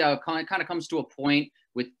can see how it kind of comes to a point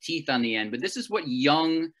with teeth on the end. But this is what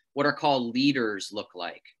what are called leaders look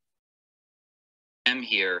like.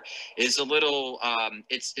 Here is a little,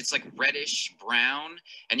 it's like reddish brown,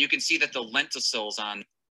 and you can see that the lenticels on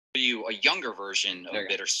you a younger version of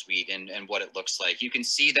bittersweet and what it looks like. You can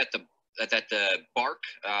see that the bark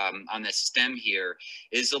on this stem here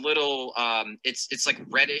is a little it's like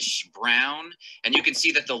reddish brown, and you can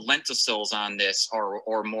see that the lenticels on this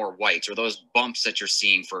are more white, or those bumps that you're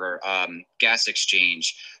seeing for gas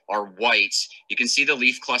exchange are white. You can see the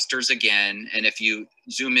leaf clusters again, and if you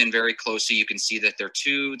zoom in very closely, you can see that there are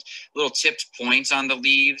 2 little tipped points on the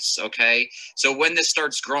leaves, okay? So when this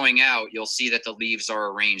starts growing out, you'll see that the leaves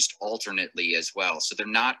are arranged alternately as well. So they're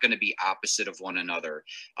not going to be opposite of one another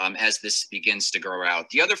as this begins to grow out.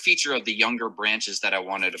 The other feature of the younger branches that I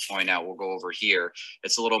wanted to point out, we'll go over here.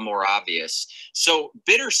 It's a little more obvious. So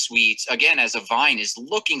bittersweet, again, as a vine, is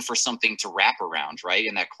looking for something to wrap around, right,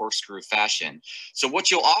 in that corkscrew fashion. So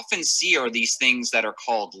what you'll often see are these things that are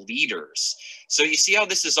called leaders. So you see how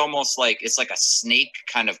this is almost like, it's like a snake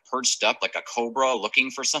kind of perched up, like a cobra looking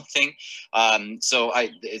for something.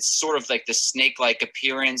 It's sort of like the snake-like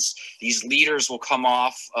appearance. These leaders will come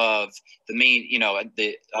off of the main,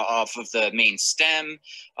 off of the main stem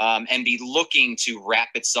and be looking to wrap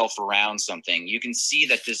itself around something. You can see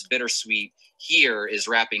that this bittersweet here is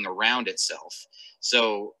wrapping around itself.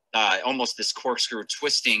 So almost this corkscrew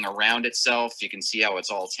twisting around itself. You can see how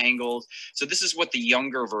it's all tangled. So this is what the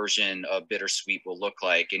younger version of bittersweet will look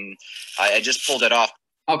like. And I just pulled it off.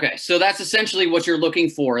 Okay, so that's essentially what you're looking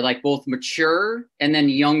for, like both mature and then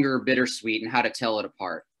younger bittersweet and how to tell it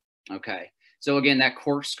apart. Okay, So again, that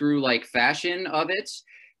corkscrew-like fashion of it.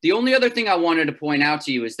 The only other thing I wanted to point out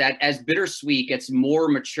to you is that as bittersweet gets more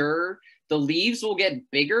mature, the leaves will get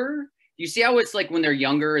bigger. You see how it's like when they're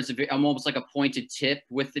younger, it's almost like a pointed tip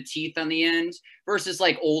with the teeth on the end, versus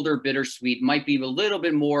like older bittersweet might be a little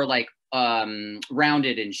bit more like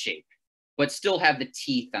rounded in shape, but still have the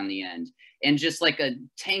teeth on the end and just like a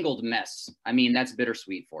tangled mess. I mean, that's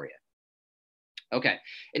bittersweet for you. Okay,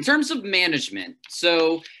 in terms of management,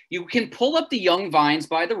 so you can pull up the young vines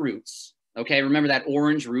by the roots. Okay, remember that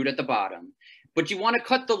orange root at the bottom, but you want to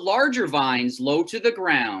cut the larger vines low to the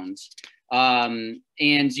ground.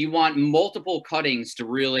 And you want multiple cuttings to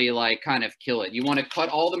really like kind of kill it. You want to cut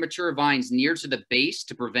all the mature vines near to the base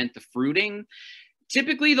to prevent the fruiting.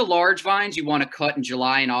 Typically the large vines you want to cut in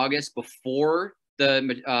July and August before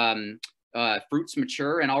the fruits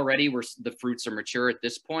mature, and already the fruits are mature at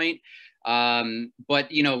this point.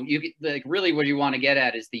 But you know, like really what you want to get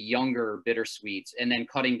at is the younger bittersweets and then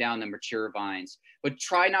cutting down the mature vines, but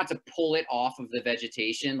try not to pull it off of the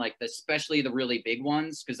vegetation, like especially the really big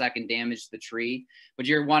ones, because that can damage the tree. But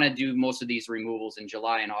you want to do most of these removals in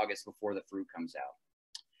July and August before the fruit comes out.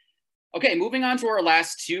 Okay, moving on to our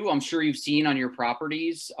last two, I'm sure you've seen on your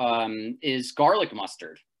properties, is garlic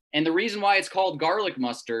mustard. And the reason why it's called garlic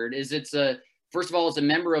mustard is first of all, it's a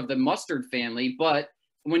member of the mustard family, but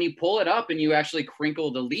when you pull it up and you actually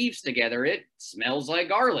crinkle the leaves together, it smells like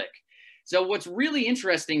garlic. So what's really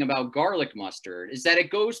interesting about garlic mustard is that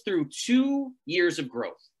it goes through 2 years of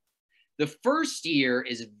growth. The first year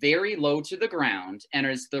is very low to the ground and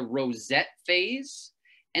is the rosette phase.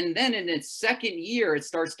 And then in its second year, it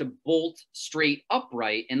starts to bolt straight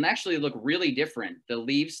upright and actually look really different. The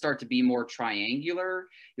leaves start to be more triangular.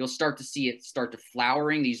 You'll start to see it start to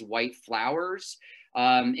flowering, these white flowers.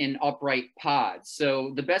 In upright pods.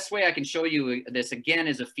 So the best way I can show you this again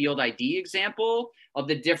is a field ID example of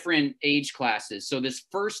the different age classes. So this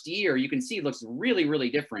first year you can see looks really, really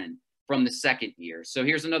different from the second year. So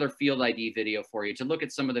here's another field ID video for you to look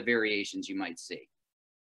at some of the variations you might see.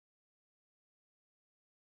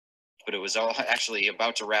 But it was all actually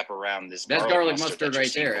about to wrap around this garlic mustard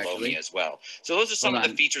right there, actually, as well. So those are some of the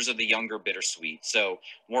features of the younger bittersweet. So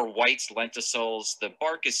more whites, lenticels. The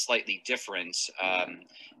bark is slightly different. There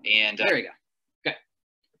you go. Okay.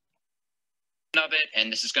 Of it,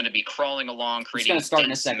 and this is going to be crawling along, creating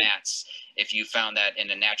dense mats. If you found that in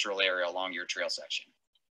a natural area along your trail section.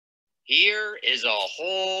 Here is a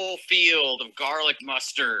whole field of garlic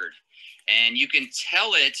mustard. And you can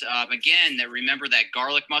tell it, again, that remember that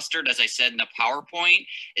garlic mustard, as I said in the PowerPoint,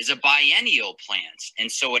 is a biennial plant. And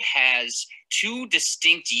so it has 2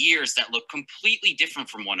 distinct years that look completely different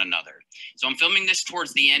from one another. So I'm filming this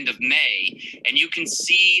towards the end of May, and you can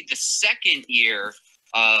see the second year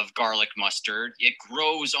of garlic mustard. It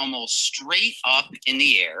grows almost straight up in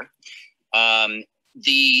the air.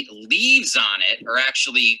 The leaves on it are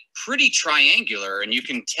actually pretty triangular, and you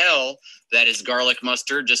can tell that is garlic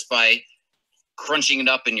mustard just by crunching it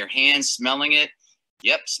up in your hands, smelling it.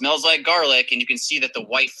 Yep, smells like garlic, and you can see that the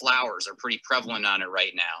white flowers are pretty prevalent on it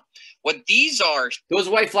right now. What these are... Those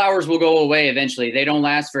white flowers will go away eventually. They don't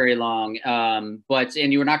last very long, and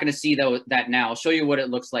you're not going to see that now. I'll show you what it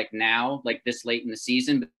looks like now, like this late in the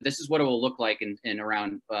season, but this is what it will look like in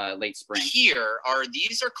around late spring. These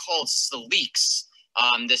are called saliques,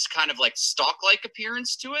 this kind of like stalk-like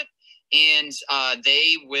appearance to it. And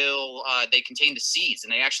they contain the seeds,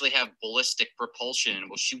 and they actually have ballistic propulsion and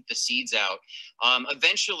will shoot the seeds out.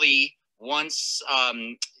 Eventually,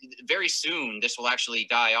 very soon, this will actually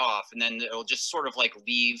die off, and then it'll just sort of like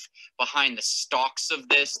leave behind the stalks of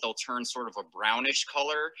this. They'll turn sort of a brownish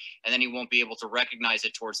color, and then you won't be able to recognize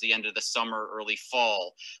it towards the end of the summer, early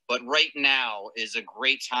fall. But right now is a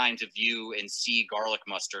great time to view and see garlic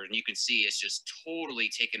mustard, and you can see it's just totally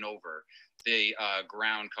taken over the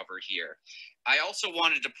ground cover here. I also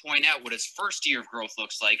wanted to point out what its first year of growth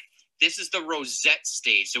looks like. This is the rosette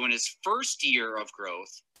stage. So in its first year of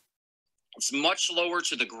growth, it's much lower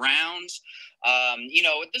to the ground. You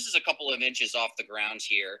know, this is a couple of inches off the ground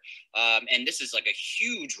here. And this is like a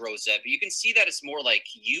huge rosette, but you can see that it's more like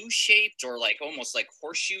U-shaped or like almost like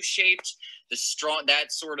horseshoe shaped.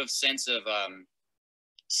 That sort of sense of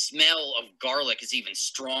smell of garlic is even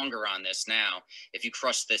stronger on this now if you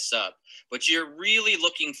crush this up. But you're really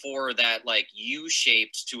looking for that like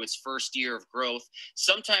U-shaped to its first year of growth.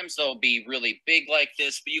 Sometimes they'll be really big like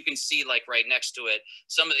this, but you can see like right next to it,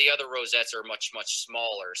 some of the other rosettes are much, much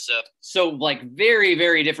smaller. So like very,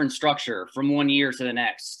 very different structure from one year to the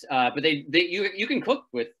next. But you can cook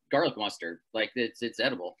with garlic mustard, like it's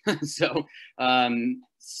edible. So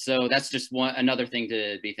that's just another thing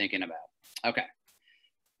to be thinking about. Okay.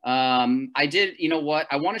 I did, you know what?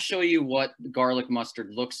 I want to show you what garlic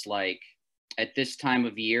mustard looks like at this time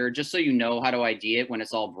of year, just so you know how to ID it when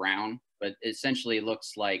it's all brown, but essentially it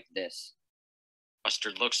looks like this.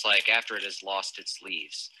 Mustard looks like after it has lost its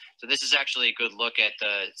leaves. So this is actually a good look at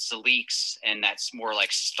the calyx, and that's more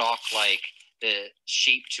like stalk-like, the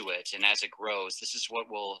shape to it. And as it grows, this is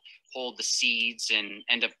what will hold the seeds and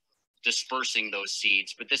end up dispersing those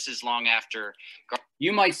seeds. But this is long after.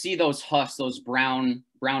 You might see those husks, those brownish,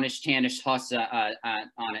 tannish husks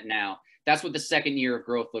on it now. That's what the second year of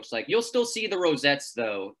growth looks like. You'll still see the rosettes,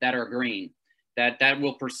 though, that are green. That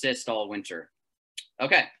will persist all winter.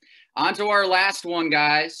 Okay. On to our last one,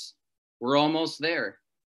 guys. We're almost there.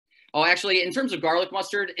 Oh, actually, in terms of garlic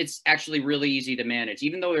mustard, it's actually really easy to manage.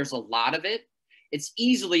 Even though there's a lot of it, it's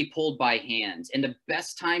easily pulled by hand. And the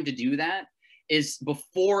best time to do that is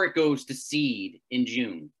before it goes to seed in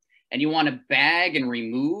June. And you want to bag and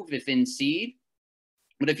remove if in seed.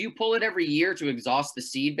 But if you pull it every year to exhaust the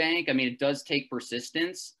seed bank, I mean, it does take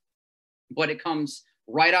persistence, but it comes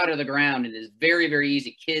right out of the ground and is very, very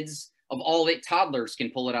easy. Kids of all toddlers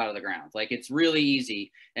can pull it out of the ground. Like, it's really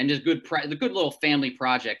easy and just a good little family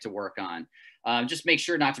project to work on. Just make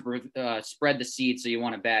sure not to spread the seeds. So you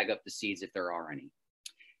want to bag up the seeds if there are any.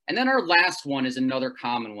 And then our last one is another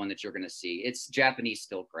common one that you're going to see. It's Japanese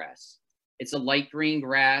stiltgrass. It's a light green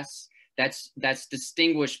grass that's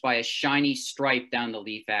distinguished by a shiny stripe down the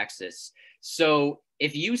leaf axis. So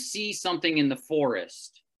if you see something in the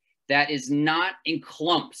forest that is not in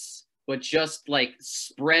clumps, but just like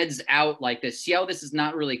spreads out like this. See how this is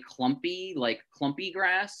not really clumpy, like clumpy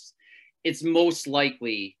grass? It's most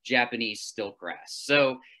likely Japanese stiltgrass.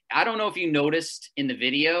 So I don't know if you noticed in the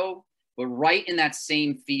video, but right in that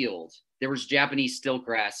same field, there was Japanese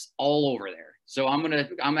stiltgrass all over there. So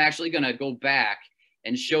I'm actually gonna go back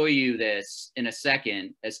and show you this in a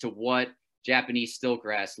second as to what Japanese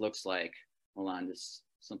stiltgrass looks like. Hold on,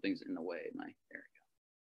 something's in the way. There we go.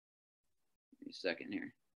 Give me a second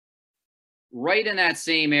here. Right in that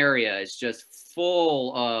same area is just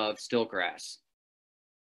full of stiltgrass.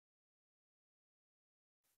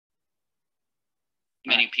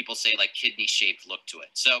 Many people say like kidney shaped look to it.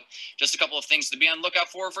 So just a couple of things to be on the lookout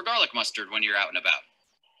for garlic mustard when you're out and about.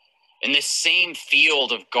 In this same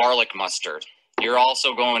field of garlic mustard, you're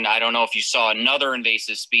also going, I don't know if you saw another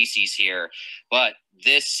invasive species here, but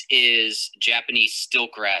this is Japanese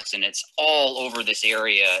stiltgrass, and it's all over this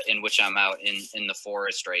area in which I'm out in the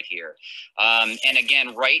forest right here. And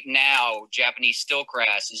again, right now, Japanese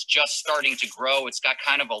stiltgrass is just starting to grow. It's got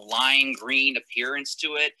kind of a lime green appearance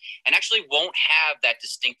to it, and actually won't have that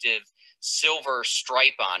distinctive silver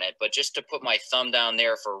stripe on it, but just to put my thumb down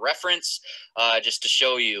there for reference, just to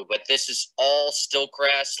show you. But this is all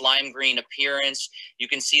stiltgrass, lime green appearance. You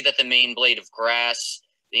can see that the main blade of grass,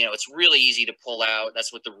 you know, it's really easy to pull out.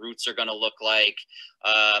 That's what the roots are going to look like.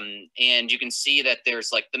 And you can see that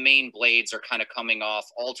there's like the main blades are kind of coming off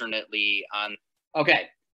alternately on. Okay.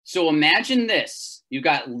 So imagine this, you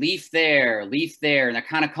got leaf there, and they're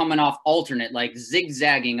kind of coming off alternate, like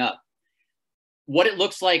zigzagging up. What it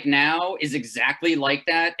looks like now is exactly like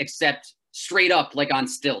that, except straight up like on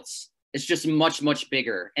stilts. It's just much, much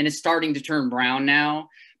bigger, and it's starting to turn brown now.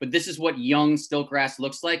 But this is what young stiltgrass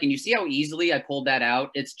looks like. And you see how easily I pulled that out?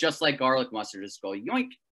 It's just like garlic mustard. Just go yoink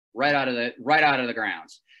right out of the ground.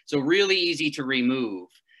 So really easy to remove.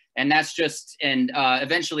 And that's just, and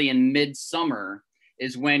eventually in midsummer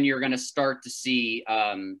is when you're going to start to see,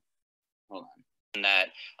 hold on. That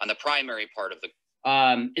on the primary part of the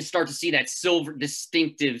start to see that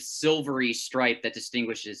distinctive silvery stripe that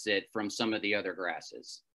distinguishes it from some of the other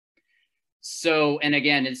grasses. So, and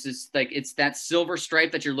again, it's just like, it's that silver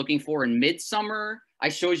stripe that you're looking for in midsummer. I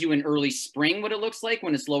showed you in early spring what it looks like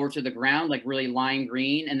when it's lower to the ground, like really lime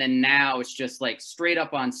green. And then now it's just like straight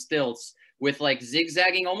up on stilts with like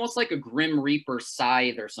zigzagging, almost like a Grim Reaper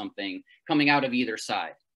scythe or something coming out of either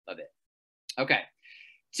side of it. Okay.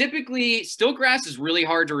 Typically, stiltgrass is really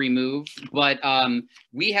hard to remove, but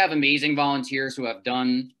we have amazing volunteers who have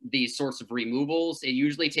done these sorts of removals. It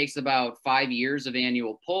usually takes about 5 years of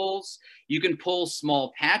annual pulls. You can pull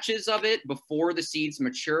small patches of it before the seeds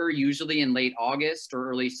mature, usually in late August or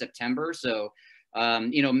early September. So,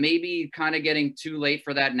 you know, maybe kind of getting too late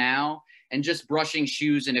for that now, and just brushing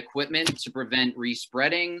shoes and equipment to prevent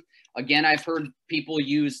respreading. Again, I've heard people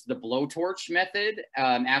use the blowtorch method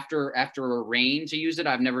after a rain to use it.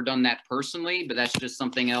 I've never done that personally, but that's just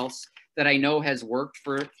something else that I know has worked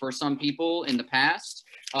for some people in the past.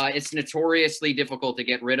 It's notoriously difficult to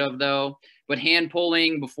get rid of though, but hand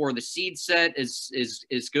pulling before the seed set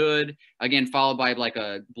is good. Again, followed by like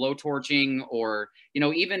a blowtorching, or, you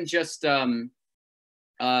know, even just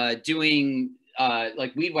doing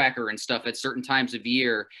like weed whacker and stuff at certain times of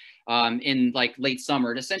year in like late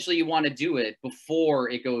summer. And essentially you want to do it before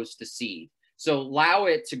it goes to seed. So allow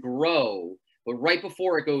it to grow, but right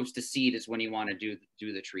before it goes to seed is when you want to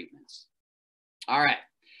do the treatments. All right.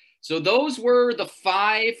 So those were the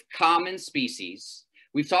 5 common species.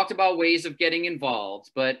 We've talked about ways of getting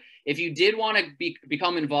involved, but if you did want to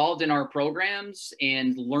become involved in our programs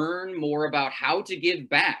and learn more about how to give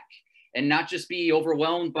back and not just be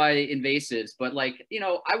overwhelmed by invasives, but like, you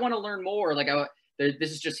know, I want to learn more. Like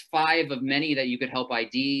this is just 5 of many that you could help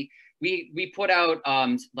ID. We put out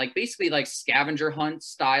like basically like scavenger hunt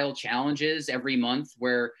style challenges every month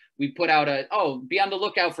where we put out be on the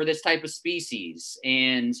lookout for this type of species.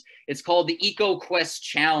 And it's called the Eco Quest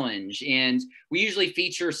Challenge. And we usually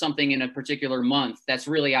feature something in a particular month that's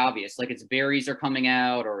really obvious, like its berries are coming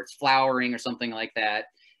out or it's flowering or something like that.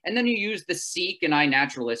 And then you use the Seek and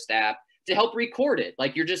iNaturalist app to help record it.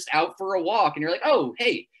 Like you're just out for a walk and you're like, oh,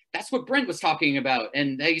 hey, that's what Brent was talking about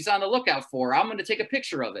and he's on the lookout for. I'm going to take a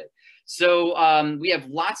picture of it. So we have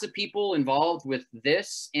lots of people involved with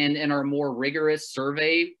this and in our more rigorous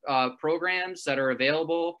survey programs that are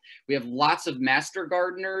available. We have lots of master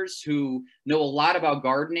gardeners who know a lot about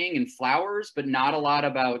gardening and flowers, but not a lot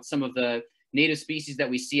about some of the native species that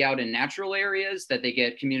we see out in natural areas that they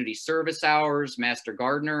get community service hours, master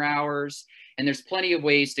gardener hours, and there's plenty of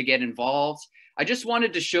ways to get involved. I just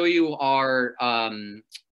wanted to show you our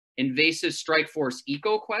Invasive Strike Force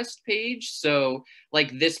EcoQuest page. So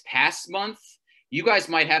like this past month, you guys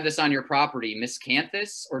might have this on your property,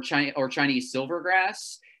 miscanthus or Chinese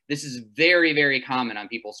silvergrass. This is very, very common on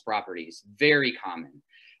people's properties, very common.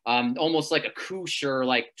 Almost like a kosher,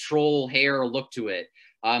 like troll hair look to it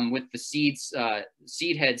with the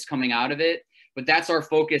seed heads coming out of it. But that's our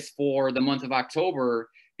focus for the month of October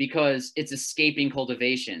because it's escaping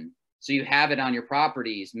cultivation. So you have it on your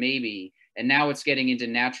properties, maybe, and now it's getting into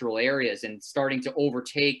natural areas and starting to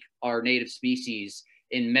overtake our native species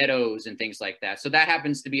in meadows and things like that. So that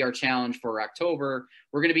happens to be our challenge for October.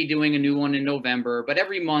 We're going to be doing a new one in November, but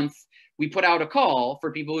every month we put out a call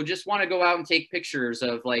for people who just want to go out and take pictures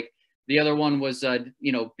of, like, the other one was,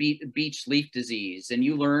 you know, beech leaf disease, and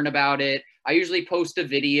you learn about it. I usually post a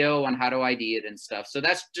video on how to ID it and stuff. So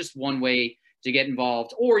that's just one way to get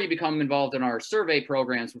involved, or you become involved in our survey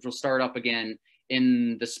programs, which will start up again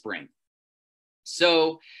in the spring.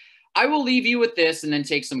 So I will leave you with this and then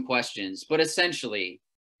take some questions, but essentially,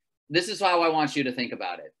 this is how I want you to think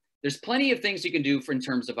about it. There's plenty of things you can do in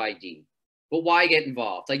terms of ID, but why get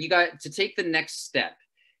involved? Like, you got to take the next step.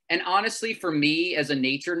 And honestly, for me as a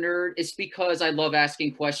nature nerd, it's because I love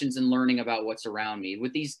asking questions and learning about what's around me.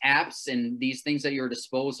 With these apps and these things at your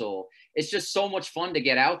disposal, it's just so much fun to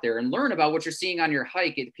get out there and learn about what you're seeing on your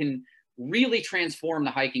hike. It can really transform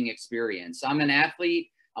the hiking experience. I'm an athlete,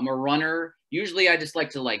 I'm a runner. Usually I just like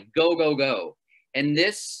to go, go, go. And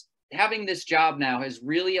having this job now has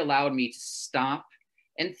really allowed me to stop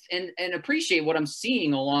and appreciate what I'm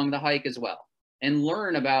seeing along the hike as well, and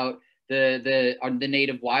learn about the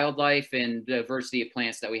native wildlife and diversity of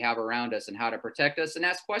plants that we have around us and how to protect us, and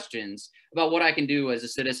ask questions about what I can do as a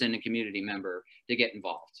citizen and community member to get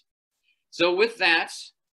involved. So with that,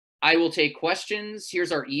 I will take questions.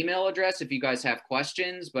 Here's our email address if you guys have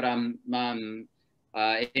questions, but and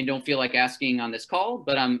don't feel like asking on this call,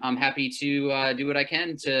 but I'm happy to do what I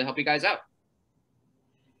can to help you guys out.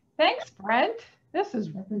 Thanks, Brent. This is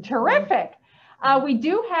terrific. We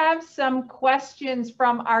do have some questions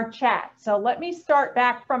from our chat. So let me start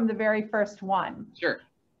back from the very first one. Sure.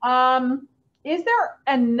 Is there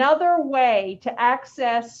another way to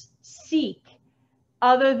access Seek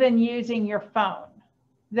other than using your phone,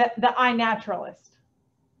 the iNaturalist?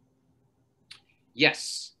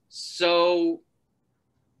 Yes. So,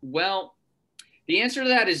 well, the answer to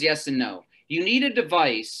that is yes and no. You need a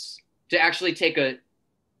device to actually take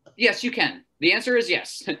yes, you can. The answer is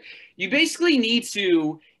yes. You basically need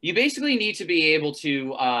to be able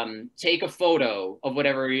to take a photo of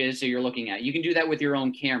whatever it is that you're looking at. You can do that with your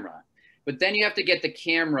own camera, but then you have to get the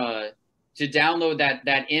camera to download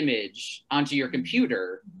that image onto your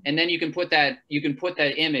computer, and then you can put that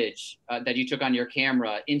image that you took on your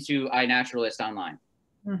camera into iNaturalist online.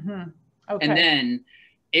 Mm-hmm. Okay. And then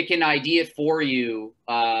it can ID it for you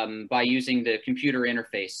by using the computer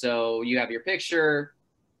interface. So you have your picture.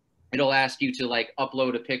 It'll ask you to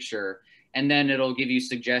upload a picture, and then it'll give you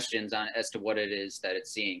suggestions as to what it is that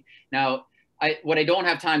it's seeing. Now, what I didn't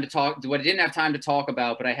have time to talk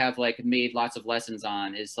about, but I have made lots of lessons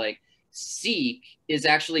on, is Seek is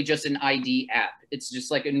actually just an ID app. It's just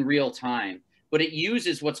in real time, but it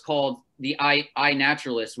uses what's called the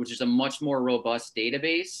iNaturalist, which is a much more robust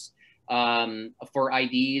database for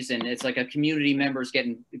IDs, and it's like a community members get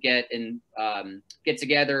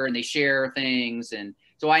together and they share things. And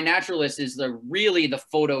so iNaturalist is really the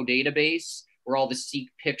photo database where all the Seek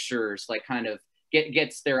pictures like kind of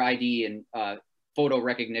gets their ID and photo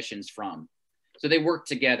recognitions from. So they work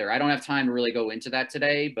together. I don't have time to really go into that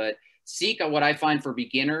today, but Seek, what I find for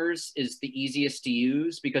beginners, is the easiest to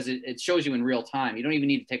use because it shows you in real time. You don't even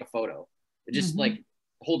need to take a photo. It just like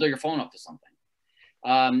hold your phone up to something.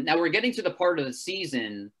 Now we're getting to the part of the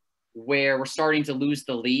season where we're starting to lose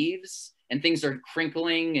the leaves and things are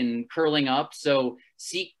crinkling and curling up. So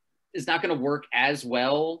Seek is not going to work as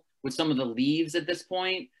well with some of the leaves at this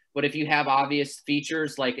point. But if you have obvious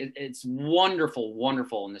features, like it's wonderful,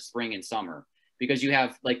 wonderful in the spring and summer because you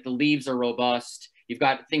have like the leaves are robust. You've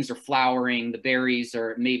got things are flowering, the berries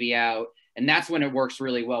are maybe out, and that's when it works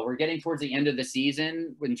really well. We're getting towards the end of the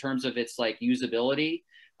season in terms of its like usability,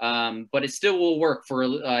 but it still will work for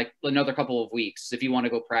like another couple of weeks if you want to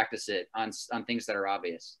go practice it on things that are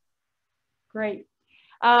obvious. Great.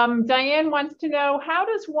 Diane wants to know, how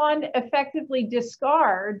does one effectively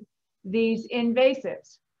discard these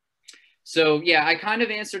invasives? So yeah, I kind of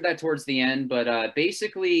answered that towards the end, but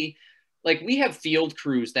basically, like we have field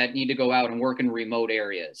crews that need to go out and work in remote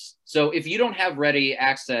areas. So if you don't have ready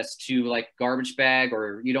access to like garbage bag,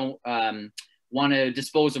 or you don't want to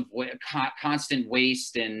dispose of constant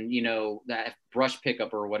waste and, you know, that brush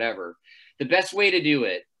pickup or whatever, the best way to do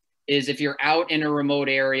it is if you're out in a remote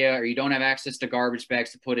area or you don't have access to garbage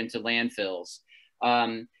bags to put into landfills,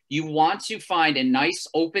 you want to find a nice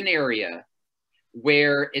open area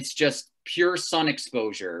where it's just pure sun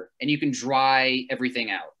exposure and you can dry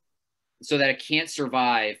everything out so that it can't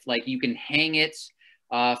survive. Like you can hang it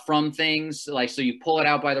from things, like, so you pull it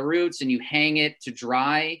out by the roots and you hang it to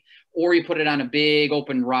dry, or you put it on a big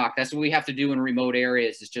open rock. That's what we have to do in remote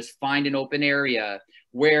areas, is just find an open area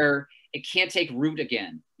where it can't take root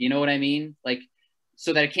again. You know what I mean? Like,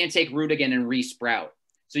 so that it can't take root again and re-sprout.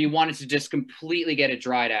 So you want it to just completely get it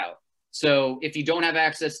dried out. So if you don't have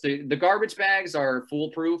access to the garbage bags, are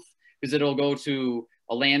foolproof because it'll go to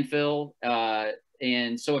a landfill.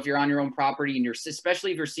 And so if you're on your own property and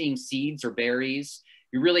especially if you're seeing seeds or berries,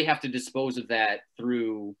 you really have to dispose of that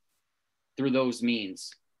through those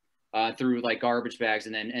means, through like garbage bags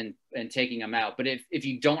and taking them out. But if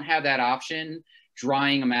you don't have that option,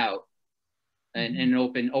 drying them out in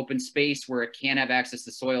an open space where it can't have access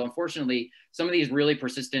to soil. Unfortunately, some of these really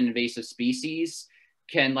persistent invasive species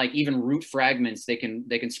can, like, even root fragments, they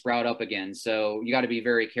can sprout up again. So you got to be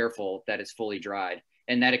very careful that it's fully dried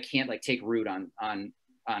and that it can't like take root on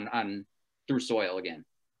through soil again.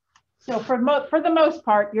 So for the most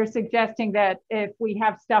part, you're suggesting that if we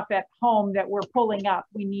have stuff at home that we're pulling up,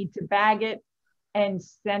 we need to bag it and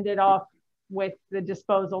send it off with the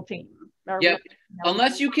disposal team. Yeah,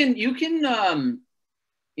 unless you can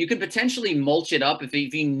potentially mulch it up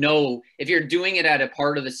if you're doing it at a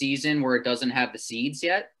part of the season where it doesn't have the seeds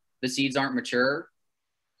yet, the seeds aren't mature.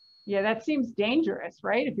 Yeah, that seems dangerous,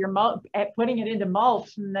 right? If you're putting it into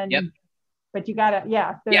mulch and then, yep. But you gotta,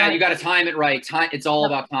 you gotta time it right. It's all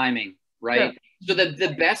about timing, right? Sure. So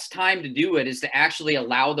the best time to do it is to actually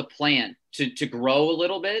allow the plant to grow a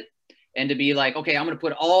little bit and to be like, okay, I'm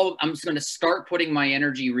just gonna start putting my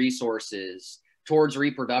energy resources towards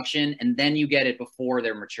reproduction, and then you get it before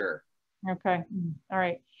they're mature. Okay, all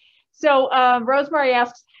right. So Rosemary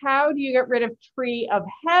asks, how do you get rid of tree of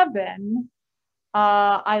heaven,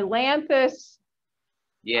 Ailanthus,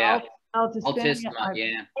 Altisma,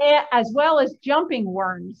 yeah, as well as jumping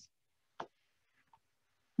worms?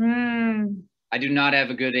 I do not have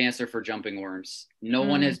a good answer for jumping worms. No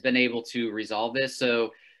one has been able to resolve this.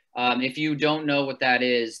 So if you don't know what that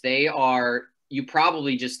is, you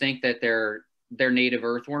probably just think that they're native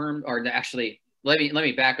earthworm, or actually, let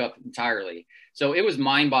me back up entirely. So it was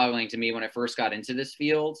mind-boggling to me when I first got into this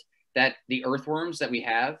field that the earthworms that we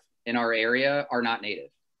have in our area are not native.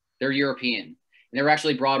 They're European, and they were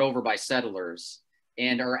actually brought over by settlers,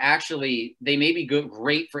 and they may be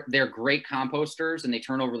they're great composters and they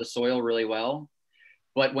turn over the soil really well.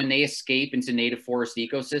 But when they escape into native forest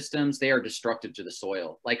ecosystems, they are destructive to the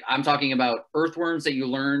soil. Like, I'm talking about earthworms that you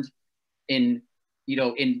learned in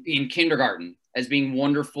kindergarten as being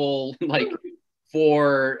wonderful, like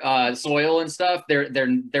for soil and stuff. They're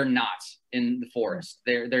not in the forest.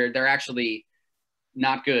 They're actually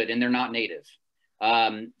not good, and they're not native.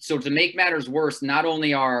 So to make matters worse, not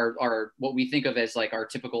only are what we think of as like our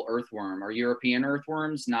typical earthworm, our European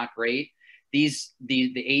earthworms, not great.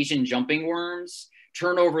 The Asian jumping worms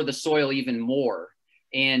turn over the soil even more.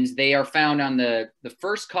 And they are found on the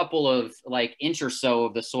first couple of like inch or so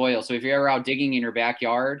of the soil. So if you're ever out digging in your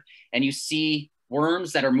backyard and you see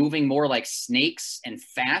worms that are moving more like snakes and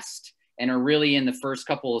fast and are really in the first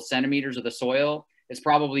couple of centimeters of the soil, it's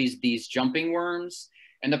probably these jumping worms.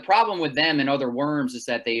 And the problem with them and other worms is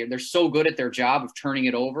that they're so good at their job of turning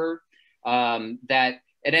it over that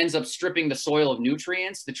it ends up stripping the soil of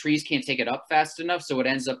nutrients. The trees can't take it up fast enough, so it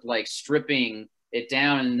ends up like stripping it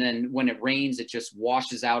down, and then when it rains, it just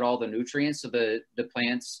washes out all the nutrients, so the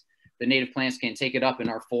native plants can't take it up in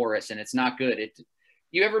our forest, and it's not good.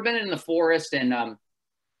 You ever been in the forest and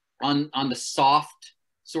on the soft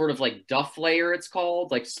sort of like duff layer, it's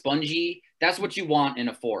called, like spongy? That's what you want in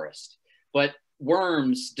a forest. But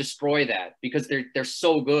worms destroy that because they're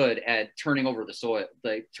so good at turning over the soil,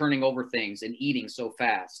 like turning over things and eating so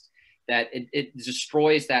fast that it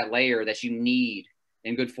destroys that layer that you need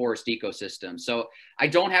in good forest ecosystems. So I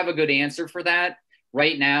don't have a good answer for that.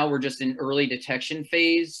 Right now, we're just in early detection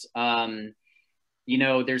phase. You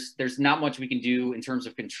know, there's not much we can do in terms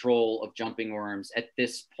of control of jumping worms at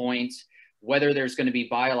this point. Whether there's going to be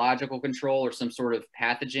biological control or some sort of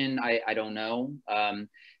pathogen, I don't know.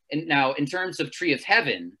 And now, in terms of tree of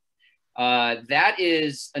heaven, that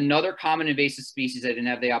is another common invasive species I didn't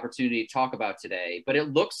have the opportunity to talk about today, but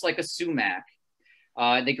it looks like a sumac.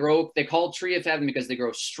 They call tree of heaven because they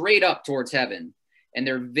grow straight up towards heaven, and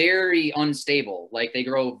they're very unstable. Like they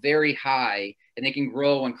grow very high, and they can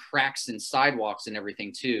grow on cracks and sidewalks and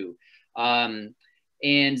everything too.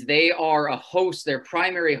 And they are their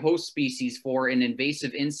primary host species for an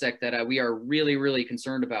invasive insect that we are really, really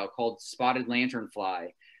concerned about called spotted lanternfly,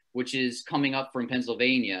 which is coming up from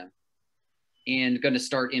Pennsylvania and going to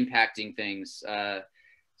start impacting things.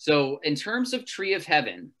 So in terms of tree of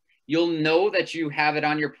heaven, you'll know that you have it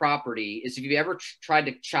on your property is if you've ever tried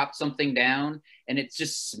to chop something down and it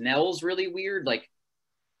just smells really weird, like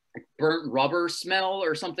burnt rubber smell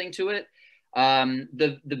or something to it.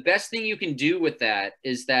 The best thing you can do with that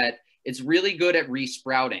is that it's really good at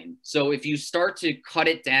resprouting. So if you start to cut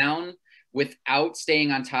it down without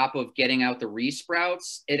staying on top of getting out the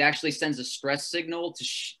resprouts, it actually sends a stress signal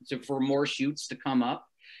for more shoots to come up.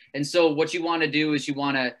 And so what you want to do is you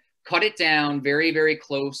want to cut it down very, very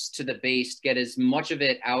close to the base, get as much of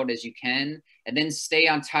it out as you can, and then stay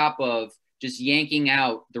on top of just yanking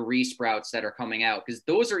out the resprouts that are coming out, because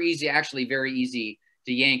those are actually very easy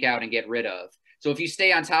to yank out and get rid of. So if you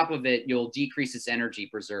stay on top of it, you'll decrease its energy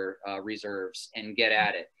reserves and get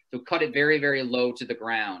at it. So cut it very, very low to the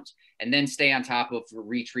ground and then stay on top of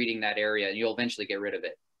retreating that area, and you'll eventually get rid of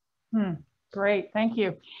it. Great, thank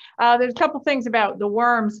you. There's a couple things about the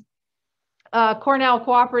worms. Cornell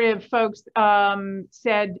Cooperative folks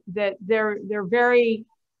said that they're very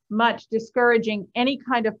much discouraging any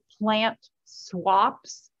kind of plant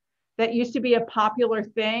swaps. That used to be a popular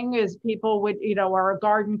thing, is people would, or a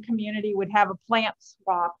garden community would have a plant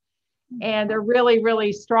swap. And they're really,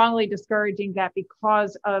 really strongly discouraging that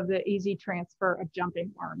because of the easy transfer of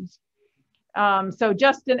jumping worms. So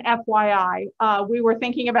just an FYI, we were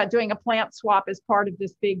thinking about doing a plant swap as part of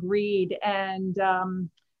this big read, and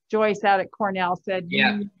Joyce out at Cornell said,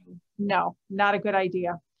 no, not a good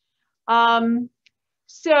idea.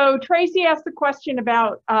 So Tracy asked the question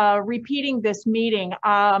about repeating this meeting.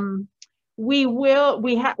 We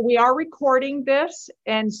are recording this,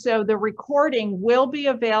 and so the recording will be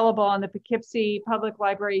available on the Poughkeepsie Public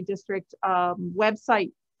Library District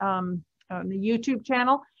website, on the YouTube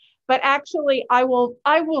channel. But actually, I will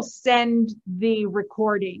send the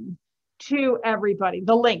recording to everybody,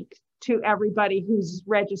 the link to everybody who's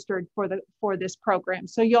registered for this program.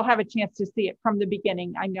 So you'll have a chance to see it from the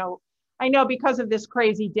beginning. I know because of this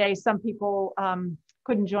crazy day, some people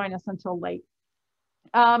couldn't join us until late.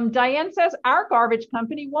 Diane says our garbage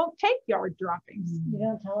company won't take yard droppings. You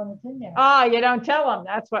don't tell them it's in there. Oh, you don't tell them.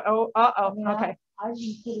 That's what. Okay. I've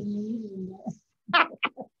been putting meat in there.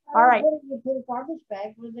 All right. Put a garbage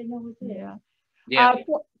bag where they know what's in. Yeah.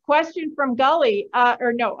 Question from Gully,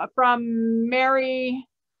 from Mary.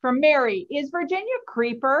 Is Virginia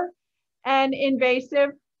creeper an invasive?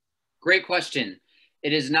 Great question.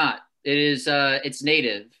 It is not. It is. It's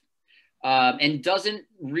native. And doesn't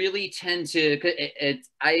really tend to,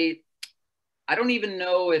 I don't even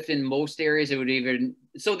know if in most areas it would even,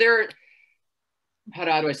 so there, how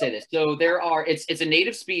do I say this? So it's a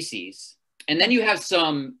native species, and then you have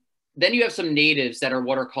some natives that are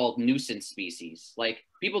what are called nuisance species. Like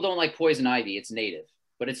people don't like poison ivy, it's native,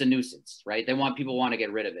 but it's a nuisance, right? People want to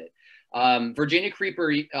get rid of it. Virginia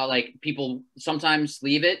creeper, like people sometimes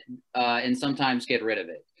leave it and sometimes get rid of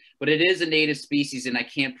it. but it is a native species, and I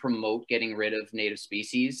can't promote getting rid of native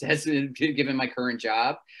species as given my current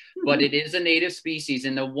job, but it is a native species.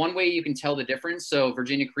 And the one way you can tell the difference, so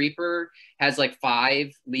Virginia creeper has like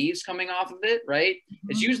 5 leaves coming off of it, right?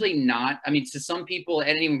 It's usually not, I mean, to some people,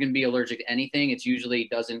 anyone can be allergic to anything. It usually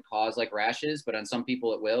doesn't cause like rashes, but on some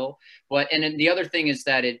people it will. But, and then the other thing is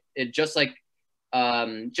that it just like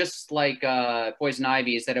poison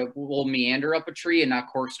ivy is that it will meander up a tree and not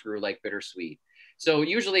corkscrew like bittersweet. So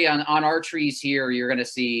usually on our trees here, you're going to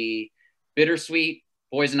see bittersweet,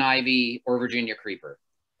 poison ivy, or Virginia creeper.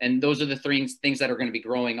 And those are the things that are going to be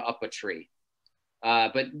growing up a tree.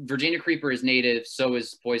 But Virginia creeper is native, so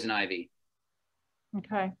is poison ivy.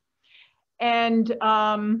 Okay. And,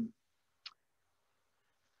 oh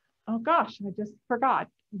gosh, I just forgot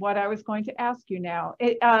what I was going to ask you now.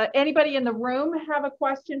 Anybody in the room have a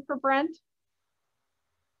question for Brent?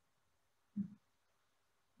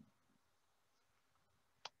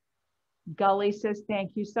 Gully says,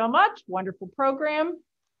 thank you so much. Wonderful program.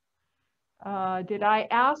 Did I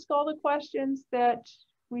ask all the questions that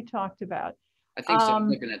we talked about? I think so. I'm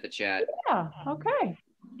looking at the chat. Yeah, okay.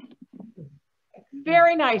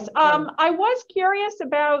 Very nice. I was curious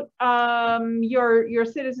about your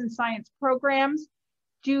citizen science programs.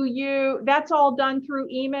 That's all done through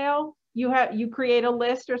email? You create a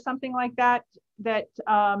list or something like that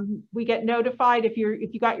we get notified if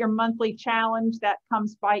you got your monthly challenge that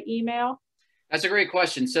comes by email? That's a great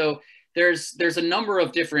question. So there's a number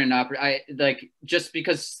of different just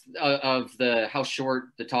because of how short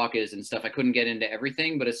the talk is and stuff, I couldn't get into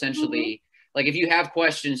everything, but essentially like if you have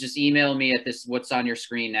questions, just email me at what's on your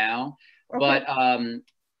screen now. Okay. But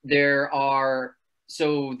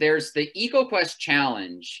there's the EcoQuest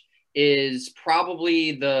challenge is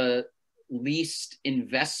probably the least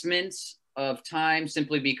investment of time,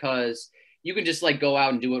 simply because you can just like go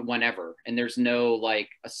out and do it whenever, and there's no like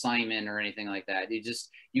assignment or anything like that.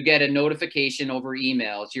 You get a notification over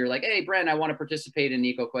email. So you're like, hey Brent, I want to participate in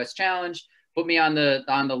the EcoQuest challenge. Put me on the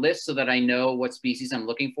list so that I know what species I'm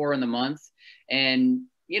looking for in the month. And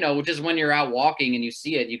just when you're out walking and you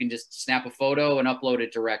see it, you can just snap a photo and upload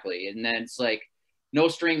it directly. And then it's like no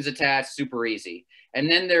strings attached, super easy. And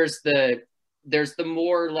then there's the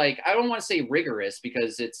more like, I don't want to say rigorous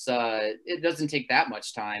because it doesn't take that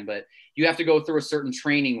much time, but you have to go through a certain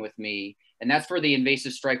training with me. And that's for the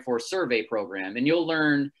Invasive Strike Force Survey Program. And you'll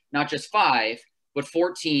learn not just 5, but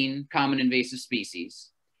 14 common invasive species.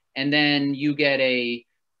 And then you get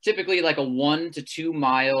typically like a 1 to 2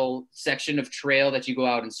 mile section of trail that you go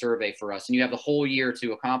out and survey for us. And you have the whole year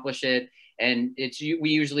to accomplish it. And we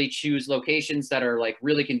usually choose locations that are like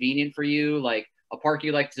really convenient for you, like a park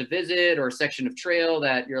you like to visit, or a section of trail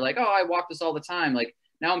that you're like, oh, I walk this all the time. Like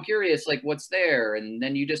now I'm curious, like what's there? And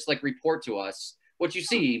then you just like report to us what you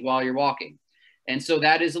see while you're walking. And so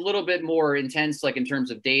that is a little bit more intense, like in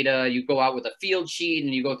terms of data. You go out with a field sheet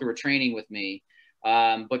and you go through a training with me.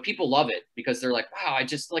 But people love it because they're like, wow, I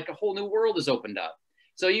just like a whole new world has opened up.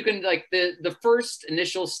 So you can like the first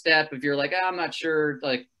initial step, if you're like, I'm not sure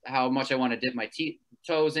like how much I want to dip my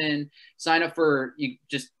toes in, sign up you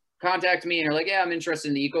just contact me and you're like, yeah, I'm interested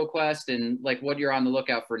in the EcoQuest and like what you're on the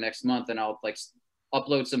lookout for next month. And I'll like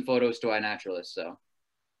upload some photos to iNaturalist. So.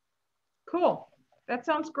 Cool. That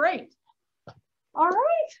sounds great. All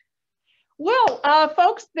right. Well,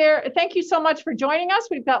 folks, thank you so much for joining us.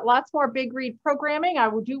 We've got lots more Big Read programming.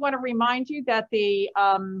 I do want to remind you that the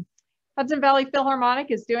Hudson Valley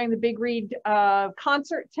Philharmonic is doing the Big Read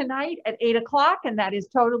concert tonight at 8 o'clock, and that is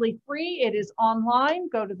totally free. It is online.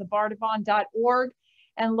 Go to thebardavon.org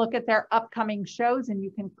and look at their upcoming shows, and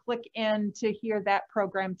you can click in to hear that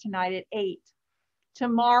program tonight at 8.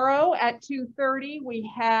 Tomorrow at 2:30,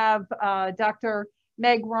 we have Dr.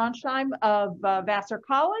 Meg Ronsheim of Vassar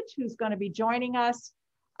College, who's going to be joining us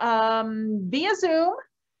via Zoom.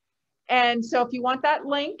 And so if you want that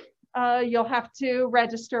link, you'll have to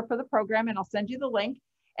register for the program, and I'll send you the link.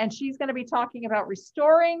 And she's going to be talking about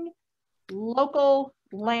restoring local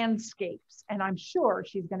landscapes. And I'm sure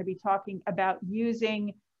she's going to be talking about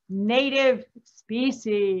using native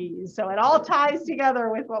species. So it all ties together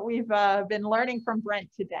with what we've been learning from Brent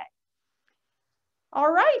today. All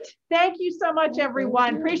right. Thank you so much,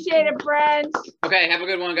 everyone. Appreciate it, Brent. Okay. Have a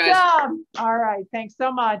good one, guys. Yeah. All right. Thanks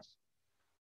so much.